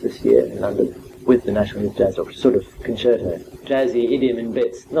piece this year in London with the National Youth Jazz Orchestra, sort of concerto. Jazzy idiom in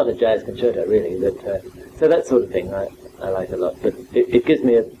bits, not a jazz concerto really, but so that sort of thing I like a lot. But it gives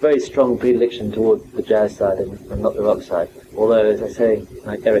me a very strong predilection towards the jazz side and not the rock side. Although, as I say,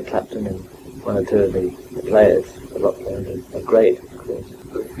 like Eric Clapton and one or two of the players, the rock players, are great, of course.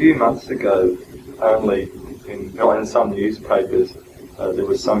 A few months ago, only in some newspapers, there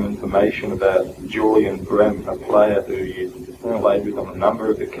was some information about Julian Brehm, a player who you played with on a number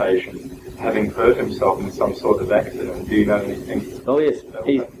of occasions, having hurt himself in some sort of accident. Do you know anything? Oh yes,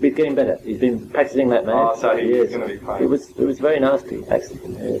 he's getting better. He's been practicing that, man. Oh, so he's going to be playing. It was very nasty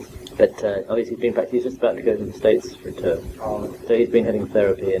accident, yes. But obviously he's been practicing. He's just about to go to the States for a tour. Oh. So he's been having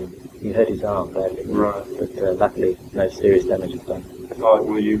therapy, and he hurt his arm badly. Right. But luckily no serious damage is done. Oh,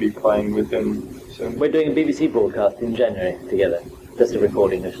 will you be playing with him soon? We're doing a BBC broadcast in January together. Just a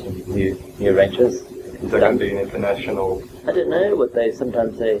recording of some new arrangements. Is that going to be an international? I don't know. What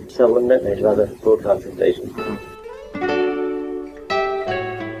sometimes they sell them, don't they, to other broadcasting stations.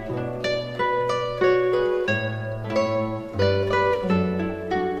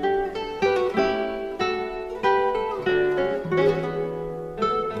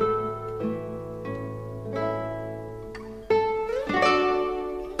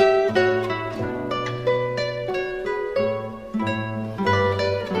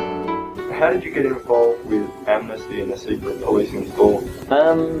 How did you get involved with Amnesty and the Secret Policeman's Ball?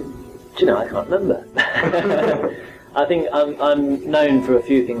 Do you know, I can't remember. I think I'm known for a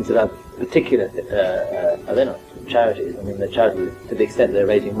few things that are particular. They're not charities. I mean, they're charities to the extent they're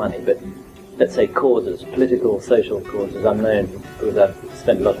raising money, but let's say, causes, political, social causes, unknown, because I've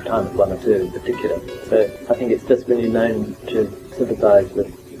spent a lot of time with one or two in particular. So I think it's just when you're known to sympathise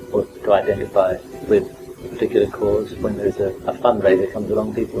with, or to identify with a particular cause, when there's a fundraiser comes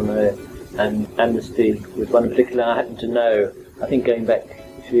along, people know. And Amnesty was one in particular. I happen to know, I think going back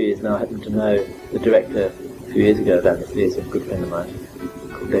a few years now, I happen to know the director a few years ago of Amnesty is a good friend of mine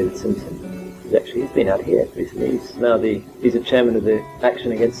called David Simpson. He's been out here recently. He's a chairman of the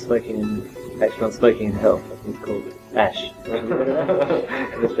Action Against Smoking and Action on Smoking and Health. I think it's called ASH.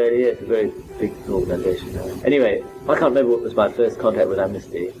 In Australia, it's a very big organisation now. Anyway, I can't remember what was my first contact with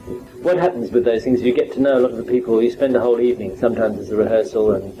Amnesty. What happens with those things, you get to know a lot of the people, you spend the whole evening, sometimes there's a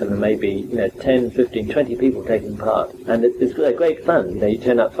rehearsal, and there may be 10, 15, 20 people taking part. And it's great fun. You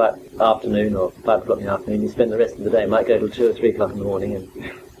turn up 5 afternoon or 5 o'clock in the afternoon, you spend the rest of the day, might go till 2 or 3 o'clock in the morning. And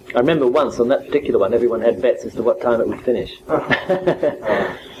I remember once on that particular one, everyone had bets as to what time it would finish.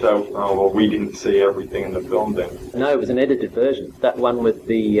 Well, we didn't see everything in the film then. No, it was an edited version. That one with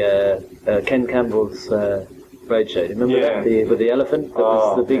the Ken Campbell's roadshow. Do you remember that? With the elephant? That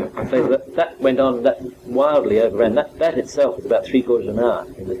was the big place. That went on, that wildly overran. That itself was about 3/4 of an hour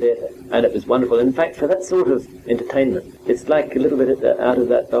in the theatre. And it was wonderful. In fact, for that sort of entertainment, it's like a little bit out of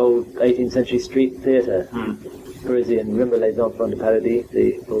that old 18th century street theatre. Parisian, remember Les Enfants de Paradis,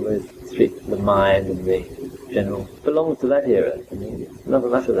 all those streets, the mime and the general, belongs to that era. I mean, not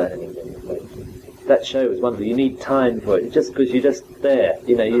enough of that anymore. That show was wonderful. You need time for it, just because you're just there.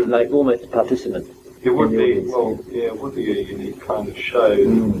 You're like almost a participant. It would be, it would be a unique kind of show,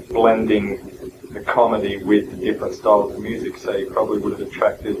 blending the comedy with the different styles of music, so you probably would have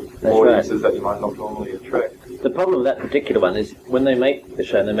attracted audiences that you might not normally attract. The problem with that particular one is when they make the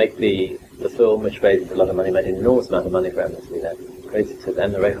show, and they make the film, which raises a lot of money, made an enormous amount of money for Amnesty, that great success,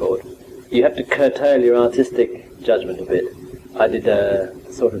 and the record, you have to curtail your artistic judgment a bit. I did a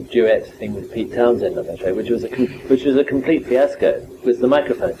sort of duet thing with Pete Townsend on that show, which was a complete fiasco, because the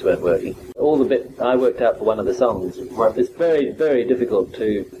microphones weren't working. All the bit I worked out for one of the songs, it's very, very difficult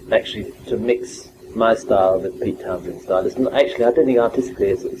to actually to mix my style with Pete Townsend's style. Actually, I don't think artistically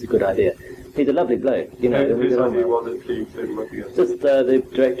it's a good idea. He's a lovely bloke, Whose idea was it for you to look at? Just the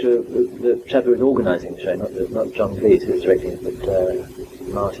director, the chap who was organising the show, not John Cleese who was directing it, but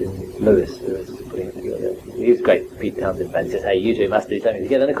Martin Lewis who was putting it together. He was great. Pete Townsend fan says, "Hey, you two must do something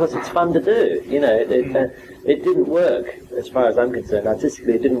together." And of course, it's fun to do. It didn't work as far as I'm concerned.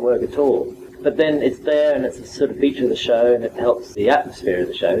 Artistically, it didn't work at all. But then it's there, and it's a sort of feature of the show, and it helps the atmosphere of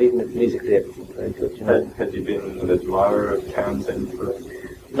the show, even if musically it's very good. Had you been an admirer of Townsend for it?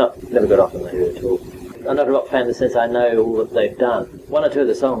 Never got off on that at all. I'm not a rock fan in the sense I know all that they've done. One or two of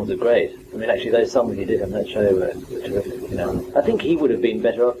the songs are great. I mean, actually, those songs he did on that show were terrific. I think he would have been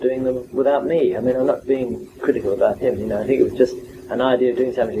better off doing them without me. I mean, I'm not being critical about him. I think it was just an idea of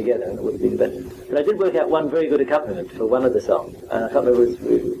doing something together, and it would have been better. But I did work out one very good accompaniment for one of the songs, and I can't remember it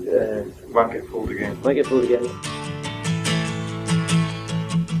was... Won't Get Fooled Again. Won't Get Fooled Again.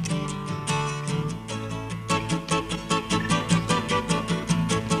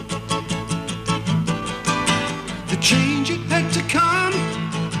 Change it had to come.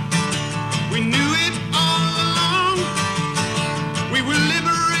 We knew it all along. We were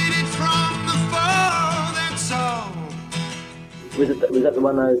liberated from the fall. That's all. Was that the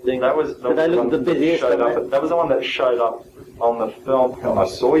one I was doing? That was the one that That was the one that showed up on the film. I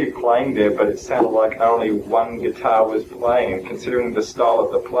saw you playing there, but it sounded like only one guitar was playing. And considering the style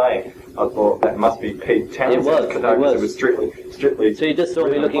of the playing, I thought that must be Pete Townsend. It was strictly. So you just saw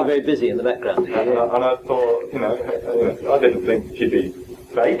me looking very busy in the background. And I thought, I didn't think you'd be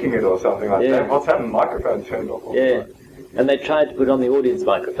faking it or something like that. What's that microphone turned off? Yeah. And they tried to put on the audience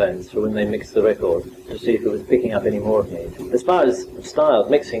microphones for when they mixed the record to see if it was picking up any more of me. As far as style,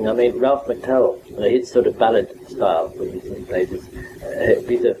 mixing, I mean, Ralph McTell, his sort of ballad style when he plays,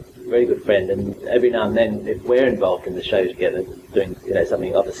 he's a very good friend, and every now and then, if we're involved in the show together, doing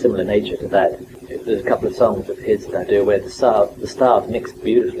something of a similar nature to that, there's a couple of songs of his that I do where the stars mix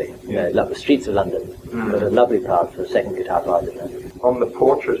beautifully. Like The Streets of London, got a lovely part for a second guitar part in that. On the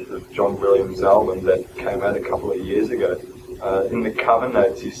portrait of John Williams' album that came out a couple of years ago, in the cover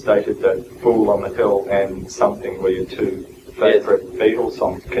notes you stated that Fool on the Hill and Something were your two favourite Beatles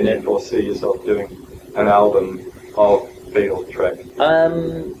songs. Can you foresee yourself doing an album of Beatles tracks?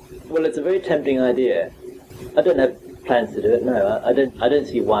 Well, it's a very tempting idea. I don't have plans to do it, no. I don't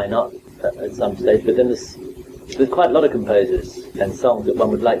see why not at some stage, but then there's quite a lot of composers and songs that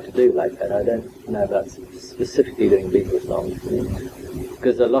one would like to do like that. I don't know about specifically doing Beatles songs,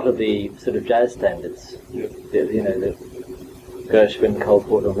 because a lot of the sort of jazz standards, the Gershwin, Cole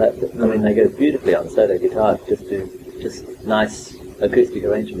Porter, all that, I mean, they go beautifully on solo guitar, just nice acoustic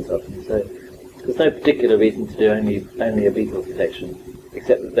arrangements of them. So There's no particular reason to do only a Beatles selection,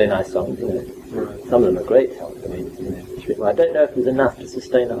 except that they're nice songs, you know. Right. Some of them are great songs. I mean, you know, I don't know if there's enough to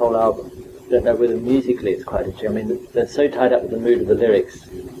sustain a whole album. I don't know whether musically it's quite interesting. I mean, they're so tied up with the mood of the lyrics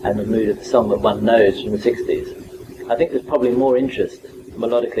and the mood of the song that one knows from the 60s. I think there's probably more interest,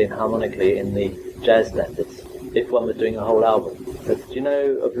 melodically and harmonically, in the jazz standards, if one was doing a whole album. But do you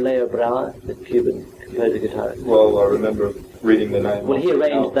know of Leo Brouwer, the Cuban composer guitarist? Well, I remember reading the name. Well, he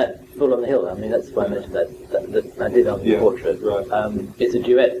arranged that Full on the Hill. I mean, that's why I mentioned that I did on the portrait. Right. It's a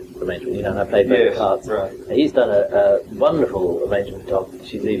duet arrangement, you know, and I played both parts. Right. He's done a wonderful arrangement of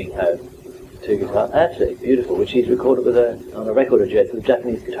She's Leaving Home, 2 guitars, absolutely beautiful, which he's recorded on a record of duets with a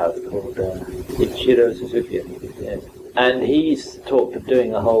Japanese guitarist called Ichiro Suzuki, I think. Yes. And he's talked of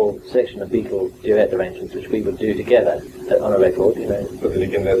doing a whole section of Beatles duet arrangements, which we would do together on a record, you know. But then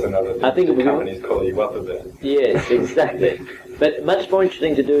again, there's another thing. I think the companies call you up a bit. Yes, exactly. But much more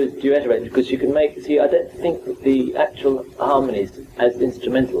interesting to do is duet arrangements, because you can I don't think that the actual harmonies as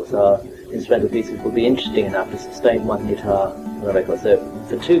instrumental pieces will be interesting enough to sustain one guitar on a record. So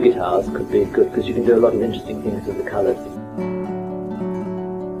for 2 guitars could be good, because you can do a lot of interesting things with the colours.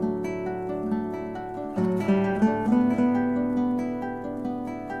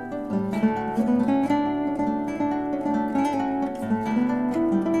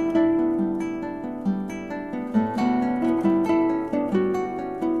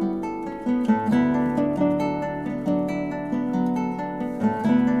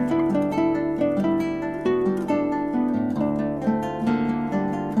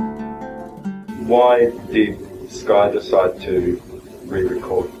 Why did Sky decide to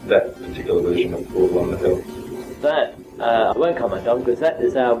re-record that particular version of Full on the Hill? That, I won't comment on, because that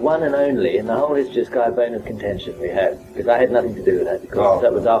is our one and only in the whole history of Sky bone of contention we have. Because I had nothing to do with that, because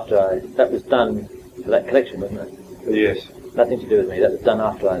that was that was done for that collection, wasn't it? Yes. Nothing to do with me, that was done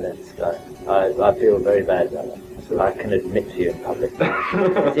after I left Sky. I feel very bad about that. So I can admit to you in public.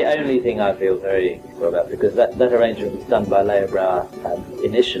 It's the only thing I feel very well about, because that arrangement was done by Leo Brouwer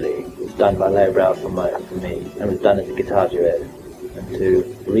initially. It was done by Leo Brouwer for me, and was done as a guitar duet. And to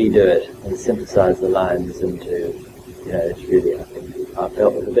redo it and synthesize the lines and to, you know, it's really, I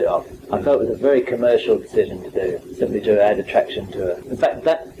felt it was a bit off. I felt it was a very commercial decision to do, simply to add attraction to it. In fact,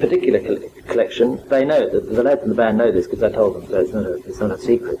 that particular collection, they know, the lads in the band know this because I told them, so it's not a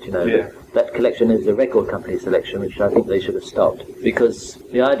secret, you know. Yeah. That collection is a record company selection, which I think they should have stopped. Because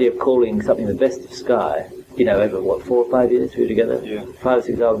the idea of calling something the best of Sky, you know, over, 4 or 5 years we were together? Yeah. 5 or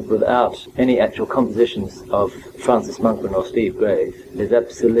 6 albums without any actual compositions of Francis Monkman or Steve Graves is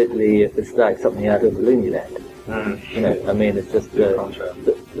absolutely, it's like something out of Looney Land. You know, I mean, it's just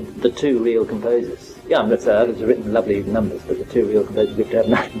the 2 real composers. Yeah, I'm not saying others have written lovely numbers, but the 2 real composers which have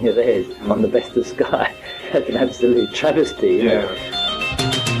nothing of theirs on the best of Sky. That's an absolute travesty, you know.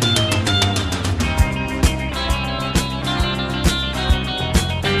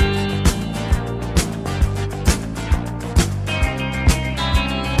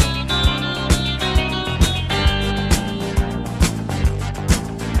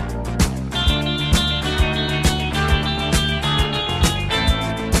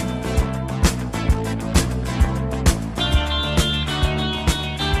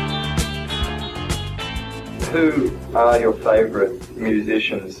 Who are your favourite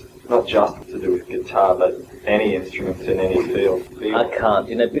musicians, not just to do with guitar, but any instruments in any field? I can't,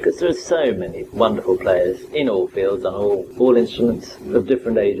 you know, because there are so many wonderful players in all fields, on all instruments of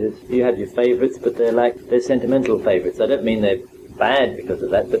different ages. You have your favourites, but they're sentimental favourites. I don't mean they're bad because of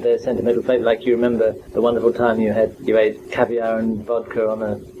that, but they're sentimental favourites. Like, you remember the wonderful time you ate caviar and vodka on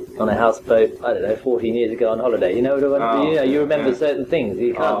a houseboat, I don't know, 14 years ago on holiday. You know what I mean? You remember certain things.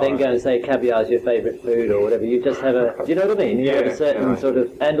 You can't then go and say caviar is your favourite food or whatever. You just have do you know what I mean? You have a certain sort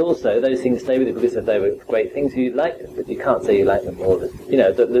of, and also those things stay with you because if they were great things, you like them, but you can't say you like them more than, you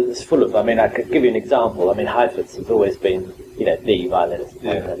know, it's full of, I mean, I could give you an example. I mean, Heifetz has always been, you know, the violinist.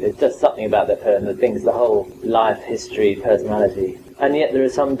 Yeah. There's just something about that person, the things, the whole life, history, personality. And yet there are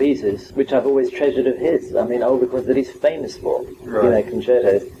some pieces which I've always treasured of his. I mean, old records that he's famous for, you know,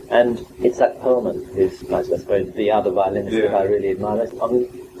 concertos. And Itzhak Perlman, who's, I suppose, the other violinist that I really admire. On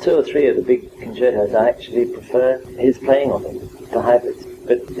 2 or 3 of the big concertos, I actually prefer his playing on them to Heifetz.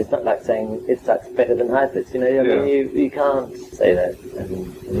 But it's not like saying Itzhak's better than Heifetz, you know. I mean, you can't say that. And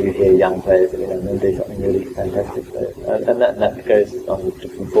you hear young players, you know, and they do something really fantastic. And that goes on with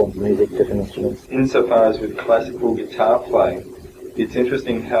different forms of music, different instruments. Insofar as with classical guitar playing, it's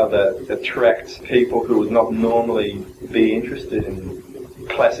interesting how that attracts people who would not normally be interested in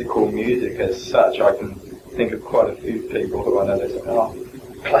classical music as such. I can think of quite a few people who I know they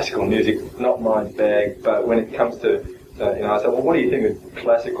say, classical music, not my bag, but when it comes to I said, well, what do you think of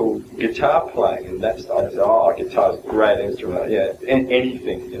classical guitar playing and that stuff? They said, oh, guitar's a great instrument. Yeah,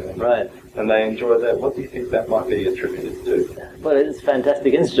 anything, Right. And they enjoy that. What do you think that might be attributed to? Well, it's a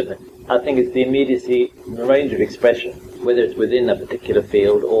fantastic instrument. I think it's the immediacy and the range of expression, whether it's within a particular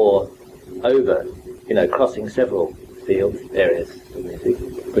field or over, crossing several fields, areas of music.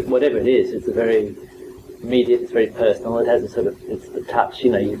 But whatever it is, it's a very immediate, it's very personal, it has it's the touch,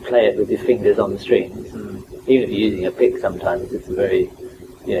 you play it with your fingers on the strings. Even if you're using a pick sometimes, it's a very,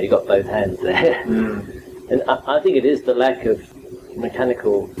 you've got both hands there. And I think it is the lack of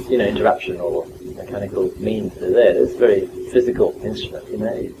mechanical, interruption or mechanical means that are there. It's a very physical instrument,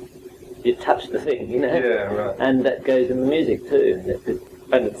 You touch the thing, Yeah, right. And that goes in the music too.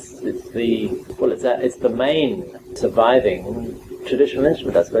 It's the main surviving traditional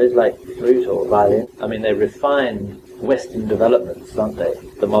instrument, I suppose, like flute or violin. I mean, they're refined Western developments, aren't they?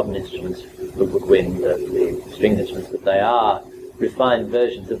 The modern instruments, the woodwind, the stringed instruments, but they are refined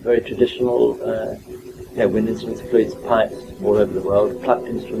versions of very traditional, wind instruments, flutes, pipes, all over the world, plucked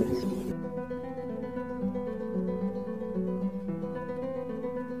instruments.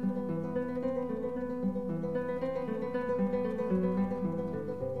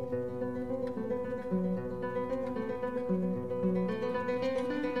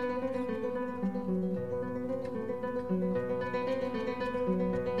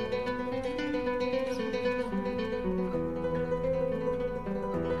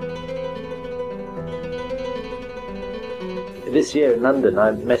 This year in London,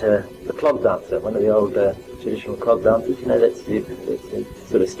 I met the clog dancer, one of the old traditional clog dancers. That's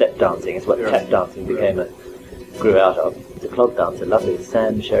sort of step dancing. It's what tap dancing grew out of. It's a clog dancer, lovely,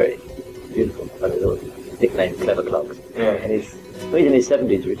 Sam Sherry, beautiful fellow, nicknamed Clever Clogs. Yeah. And he's in his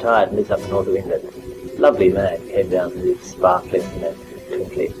 70s, retired, and lives up north of England. Lovely man, came down and he's sparkling,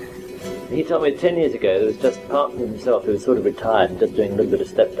 twinkly. And he told me 10 years ago, there was just, apart from himself, who was sort of retired and just doing a little bit of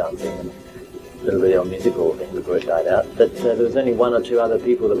step dancing and a little bit of musical thing before it died out, that there was only one or two other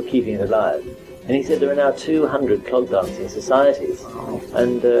people that were keeping it alive. And he said there are now 200 clog dancing societies.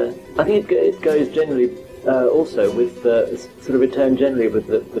 And I think it goes generally also with sort of return generally with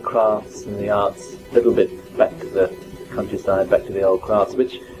the crafts and the arts, a little bit back to the countryside, back to the old crafts,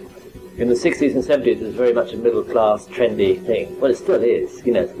 which in the 60s and 70s was very much a middle class, trendy thing. Well, it still is, it's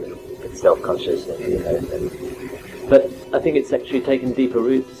a little bit self-conscious, but I think it's actually taken deeper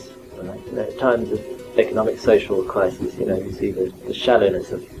roots. At times of economic, social crisis, you see the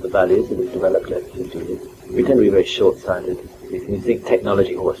shallowness of the values that have developed over 50 years. We tend to be very short-sighted. You think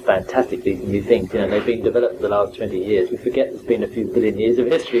technology, it's fantastic, these new things, they've been developed for the last 20 years. We forget there's been a few billion years of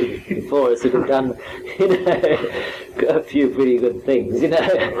history before us that have done, a few pretty good things,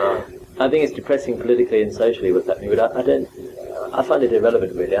 I think it's depressing politically and socially what's happening, but I find it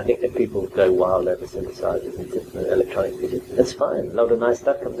irrelevant, really. I think that people go wild over synthesizers and electronic music. That's fine. A lot of nice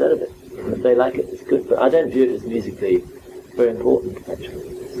stuff comes out of it. And if they like it, it's good. But I don't view it as musically very important, actually.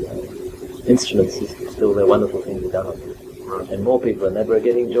 Instruments is still the wonderful thing to be done on them. And more people than ever are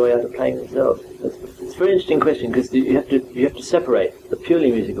getting joy out of playing themselves. It's a very interesting question, because you have to separate the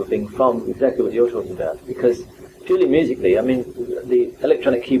purely musical thing from exactly what you're talking about. Because purely musically, I mean, the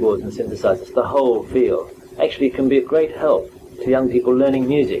electronic keyboards and synthesizers, the whole field, actually can be a great help to young people learning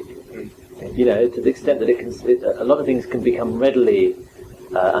music, to the extent that a lot of things can become readily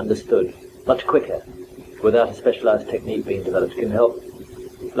understood much quicker without a specialized technique being developed. It can help,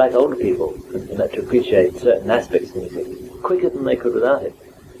 like older people, to appreciate certain aspects of music quicker than they could without it.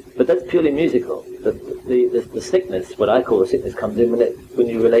 But that's purely musical. The sickness, what I call the sickness, comes in when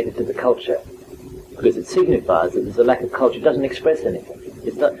you relate it to the culture, because it signifies that there's a lack of culture. It doesn't express anything.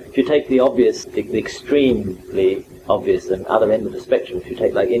 It's not. If you take the obvious, the extremely obvious and other end of the spectrum, if you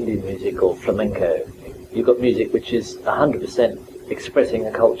take like Indian music or flamenco, you've got music which is 100% expressing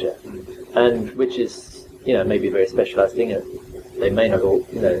a culture, and which is, maybe a very specialised thing. They may not all,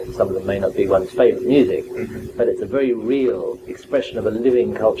 some of them may not be one's favourite music, but it's a very real expression of a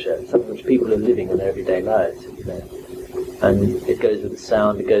living culture, something which people are living in their everyday lives. And it goes with the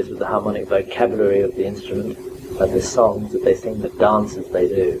sound, it goes with the harmonic vocabulary of the instrument, of the songs that they sing, the dances they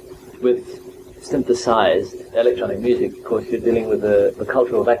do. With synthesized electronic music, of course, you're dealing with the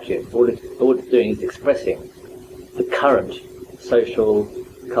cultural vacuum. All it's doing is expressing the current social,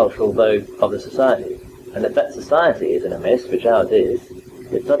 cultural vogue of the society. And if that society is in a mess, which ours is,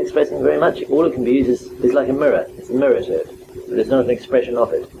 it's not expressing very much. All it can be used is like a mirror. It's a mirror to it, but it's not an expression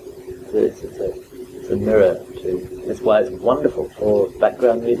of it. So it's a mirror to. That's why it's wonderful for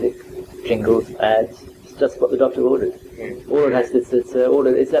background music, jingles, ads. It's just what the doctor ordered. All it has,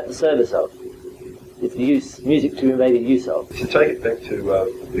 it's at the service of. It's music to be made use of. To take it back to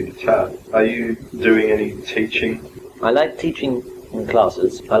the guitar, are you doing any teaching I like teaching in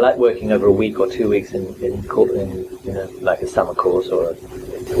classes. I like working over a week or 2 weeks in like a summer course or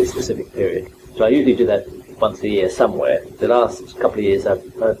a specific period. So I usually do that once a year somewhere. The last couple of years I've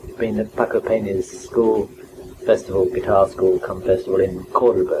been at Paco Peña's school festival, guitar school come festival in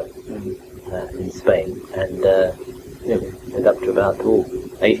Cordoba in Spain, and it's up to about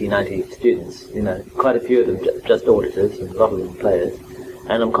 80, 90 students, quite a few of them just auditors and a lot of them players.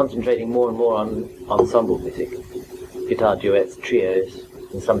 And I'm concentrating more and more on ensemble music, guitar duets, trios,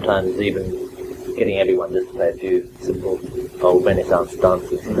 and sometimes even getting everyone just to play a few simple old Renaissance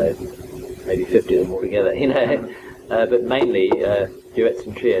dances, maybe 50 of them all together, but mainly duets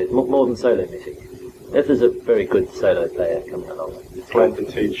and trios, more than solo music. If there's a very good solo player coming along. Plan to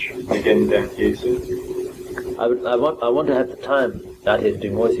teach again down here soon? I want to have the time out here to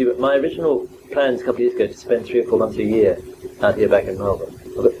do more. See, but my original plans a couple of years ago to spend 3 or 4 months a year out here back in Melbourne.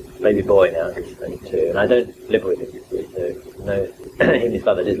 I've got a baby boy now, he's only 2, and I don't live with him. So he and his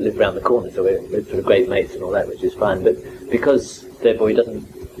brother just live around the corner, so we're sort of great mates and all that, which is fine. But because their boy doesn't,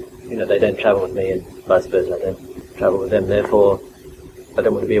 they don't travel with me, and vice versa, I don't travel with them. Therefore, I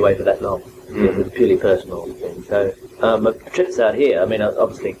don't want to be away for that long. It's a purely personal thing. So trips out here, I mean, I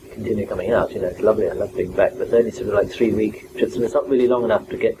obviously continue coming out. It's lovely. I love being back, but they're only sort of like 3-week trips, and it's not really long enough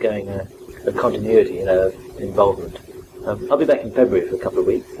to get going a continuity, of involvement. I'll be back in February for a couple of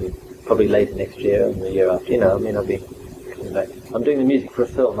weeks, and probably later next year and the year after. I'll be coming back. I'm doing the music for a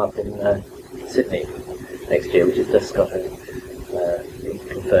film up in Sydney next year, which has just got been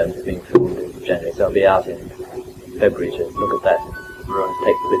confirmed as being filmed in January. So I'll be out in February to look at that. Right.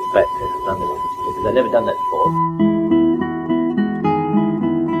 Take the bits back to London because I've never done that before.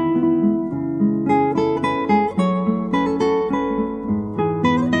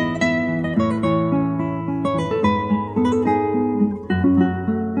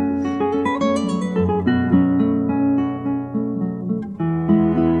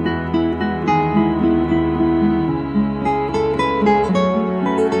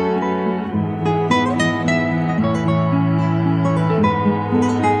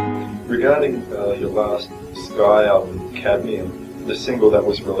 Regarding your last Sky album, Cadmium, the single that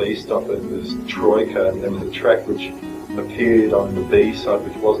was released off it was Troika, and there was a track which appeared on the B-side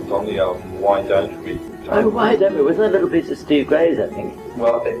which wasn't on the album, Why Don't We? Oh, Why Don't We? Wasn't that a little piece of Steve Gray's, I think?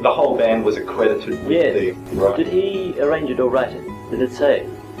 Well, the whole band was accredited with the... Right. Did he arrange it or write it? Did it say?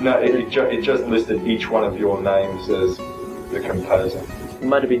 No, it just listed each one of your names as the composer. It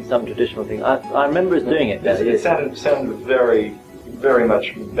might have been some traditional thing. I remember us doing it. It sounded very, very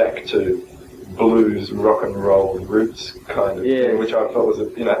much back to blues, rock and roll roots kind of thing, which I thought was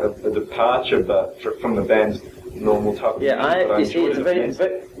a departure, but from the band's normal type of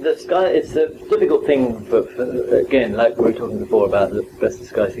music. The Sky. It's a difficult thing for again, like we were talking before about the best of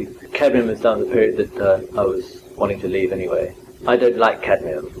Sky. See, Cadmium was done at the period that I was wanting to leave anyway. I don't like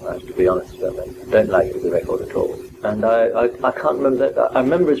Cadmium, to be honest about that. I don't like it as a record at all. And I can't remember that. I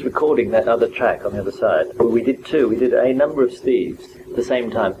remember us recording that other track on the other side. We did two. We did a number of Steves at the same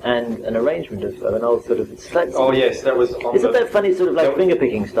time, and an arrangement of an old sort of... yes, that was on Isn't that funny sort of like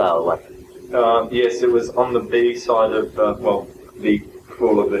finger-picking style one? Yes, it was on the B side of, the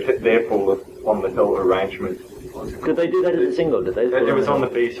Fall of their Fall of On the Hill arrangement. Could they do that as a single, did they? It was on the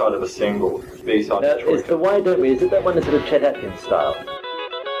B side of a single. B side of Troika. Is the Why Don't We, is it that one that's sort of Chet Atkins style?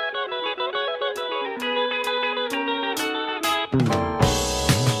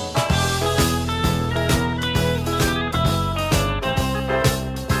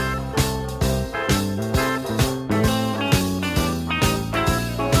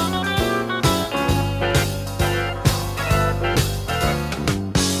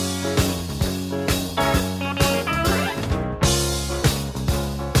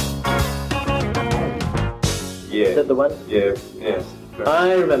 Is that the one? Yeah, yes.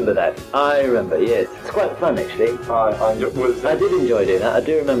 I remember that. Yes. It's quite fun, actually. I did enjoy doing that. I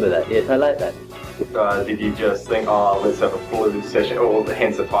do remember that. Yes, I like that. Did you just think, let's have a blues session, or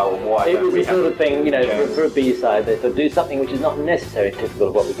hence the title, Why It Don't was We? the sort of thing, for a B-side, they could do something which is not necessarily typical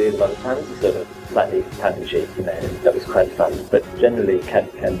of what we do a lot of times. It's sort of slightly tongue-in-cheek, and that was quite fun. But generally, can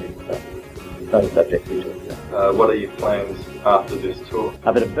be not a subject we talk about. What are your plans after this tour?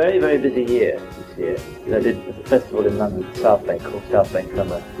 I've had a very, very busy year this year. I did a festival in London, South Bank, called South Bank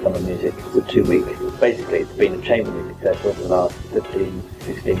Summer Music. It's a 2-week. Basically, it's been a chamber music festival for the last 15,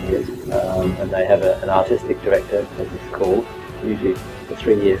 16 years. And they have an artistic director, as it's called, usually for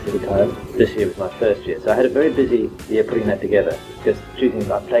 3 years at a time. This year was my first year. So I had a very busy year putting that together. Just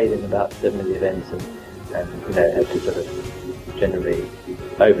choosing, I played in about 7 of the events and had to sort of generally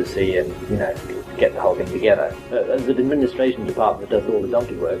oversee and, get the whole thing together. There's an administration department that does all the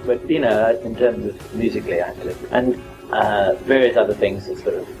donkey work, but, in terms of musically, I had to. And various other things,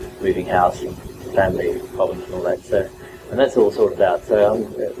 sort of moving house and family problems and all that. So, and that's all sorted out. So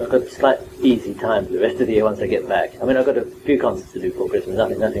I've got a slight easy time for the rest of the year once I get back. I mean, I've got a few concerts to do for Christmas,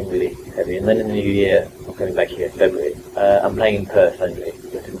 nothing really heavy. And then in the new year, I'm coming back here in February. I'm playing in Perth only. I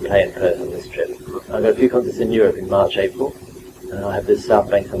didn't play in Perth on this trip. I've got a few concerts in Europe in March, April. And I'll have this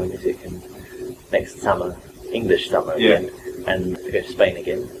South Bank Summer Music next summer, English summer again, and to go to Spain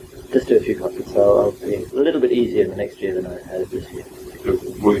again. Just do a few concerts, so I'll be a little bit easier the next year than I had this year.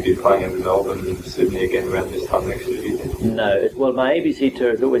 Will you be playing in Melbourne and Sydney again around this time next year, do you think? No, well, my ABC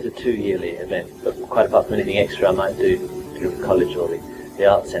tour is always a 2-yearly event, but quite apart from anything extra I might do through the college or the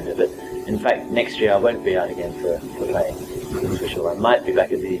Arts Centre. But in fact, next year I won't be out again for playing, that's for sure. I might be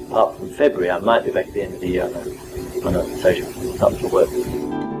back apart from February, I might be back at the end of the year on a social, not for work.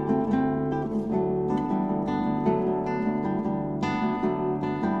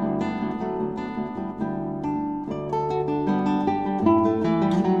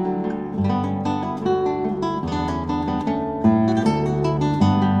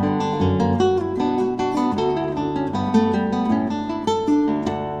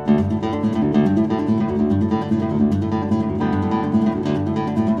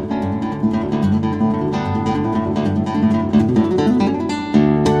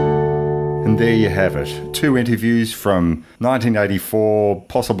 There you have it. 2 interviews from 1984,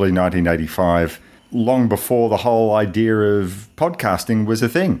 possibly 1985, long before the whole idea of podcasting was a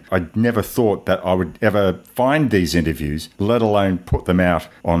thing. I never thought that I would ever find these interviews, let alone put them out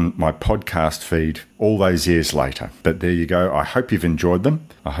on my podcast feed all those years later. But there you go. I hope you've enjoyed them.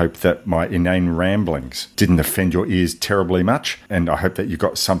 I hope that my inane ramblings didn't offend your ears terribly much. And I hope that you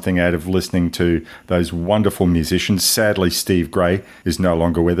got something out of listening to those wonderful musicians. Sadly, Steve Gray is no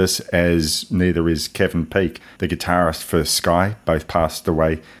longer with us, as neither is Kevin Peake, the guitarist for Sky. Both passed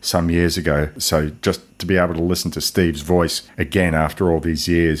away some years ago. So just to be able to listen to Steve's voice again after all these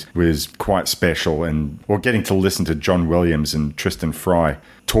years was quite special. And getting to listen to John Williams and Tristan Fry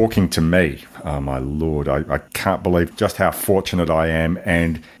talking to me, oh my Lord, I can't believe just how fortunate I am,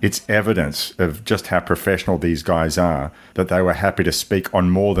 and it's evidence of just how professional these guys are that they were happy to speak on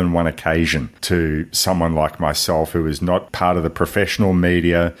more than one occasion to someone like myself who is not part of the professional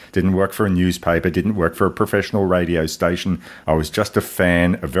media, didn't work for a newspaper, didn't work for a professional radio station. I was just a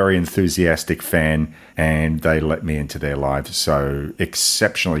fan, a very enthusiastic fan, and they let me into their lives. So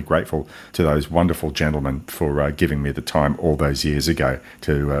exceptionally grateful to those wonderful gentlemen for giving me the time all those years ago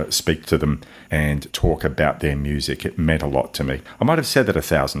to speak to them and talk about their music. It meant a lot to me. I might have said that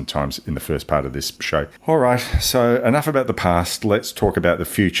 1,000 times in the first part of this show. All right, so enough about the past. Let's talk about the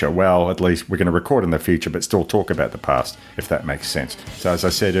future. Well, at least we're going to record in the future, but still talk about the past, if that makes sense. So as I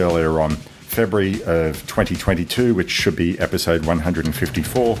said earlier on, February of 2022, which should be episode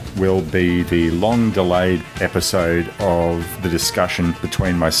 154, will be the long-delayed episode of the discussion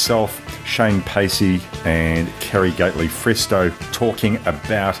between myself, Shane Pacey, and Kerry Gately Fristow, talking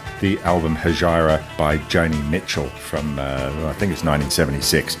about the album Hejira by Joni Mitchell from, I think it's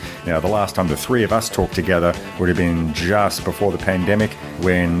 1976. Now, the last time the three of us talked together would have been just before the pandemic,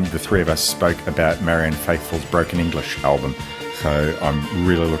 when the three of us spoke about Marianne Faithfull's Broken English album. So I'm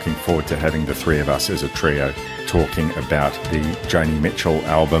really looking forward to having the three of us as a trio talking about the Joni Mitchell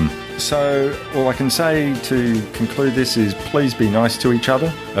album. So all I can say to conclude this is please be nice to each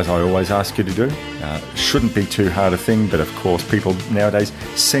other, as I always ask you to do. Shouldn't be too hard a thing, but of course people nowadays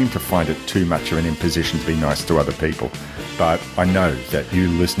seem to find it too much of an imposition to be nice to other people. But I know that you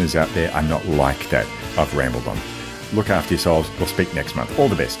listeners out there are not like that. I've rambled on. Look after yourselves. We'll speak next month. All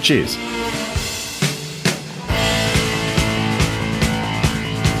the best. Cheers.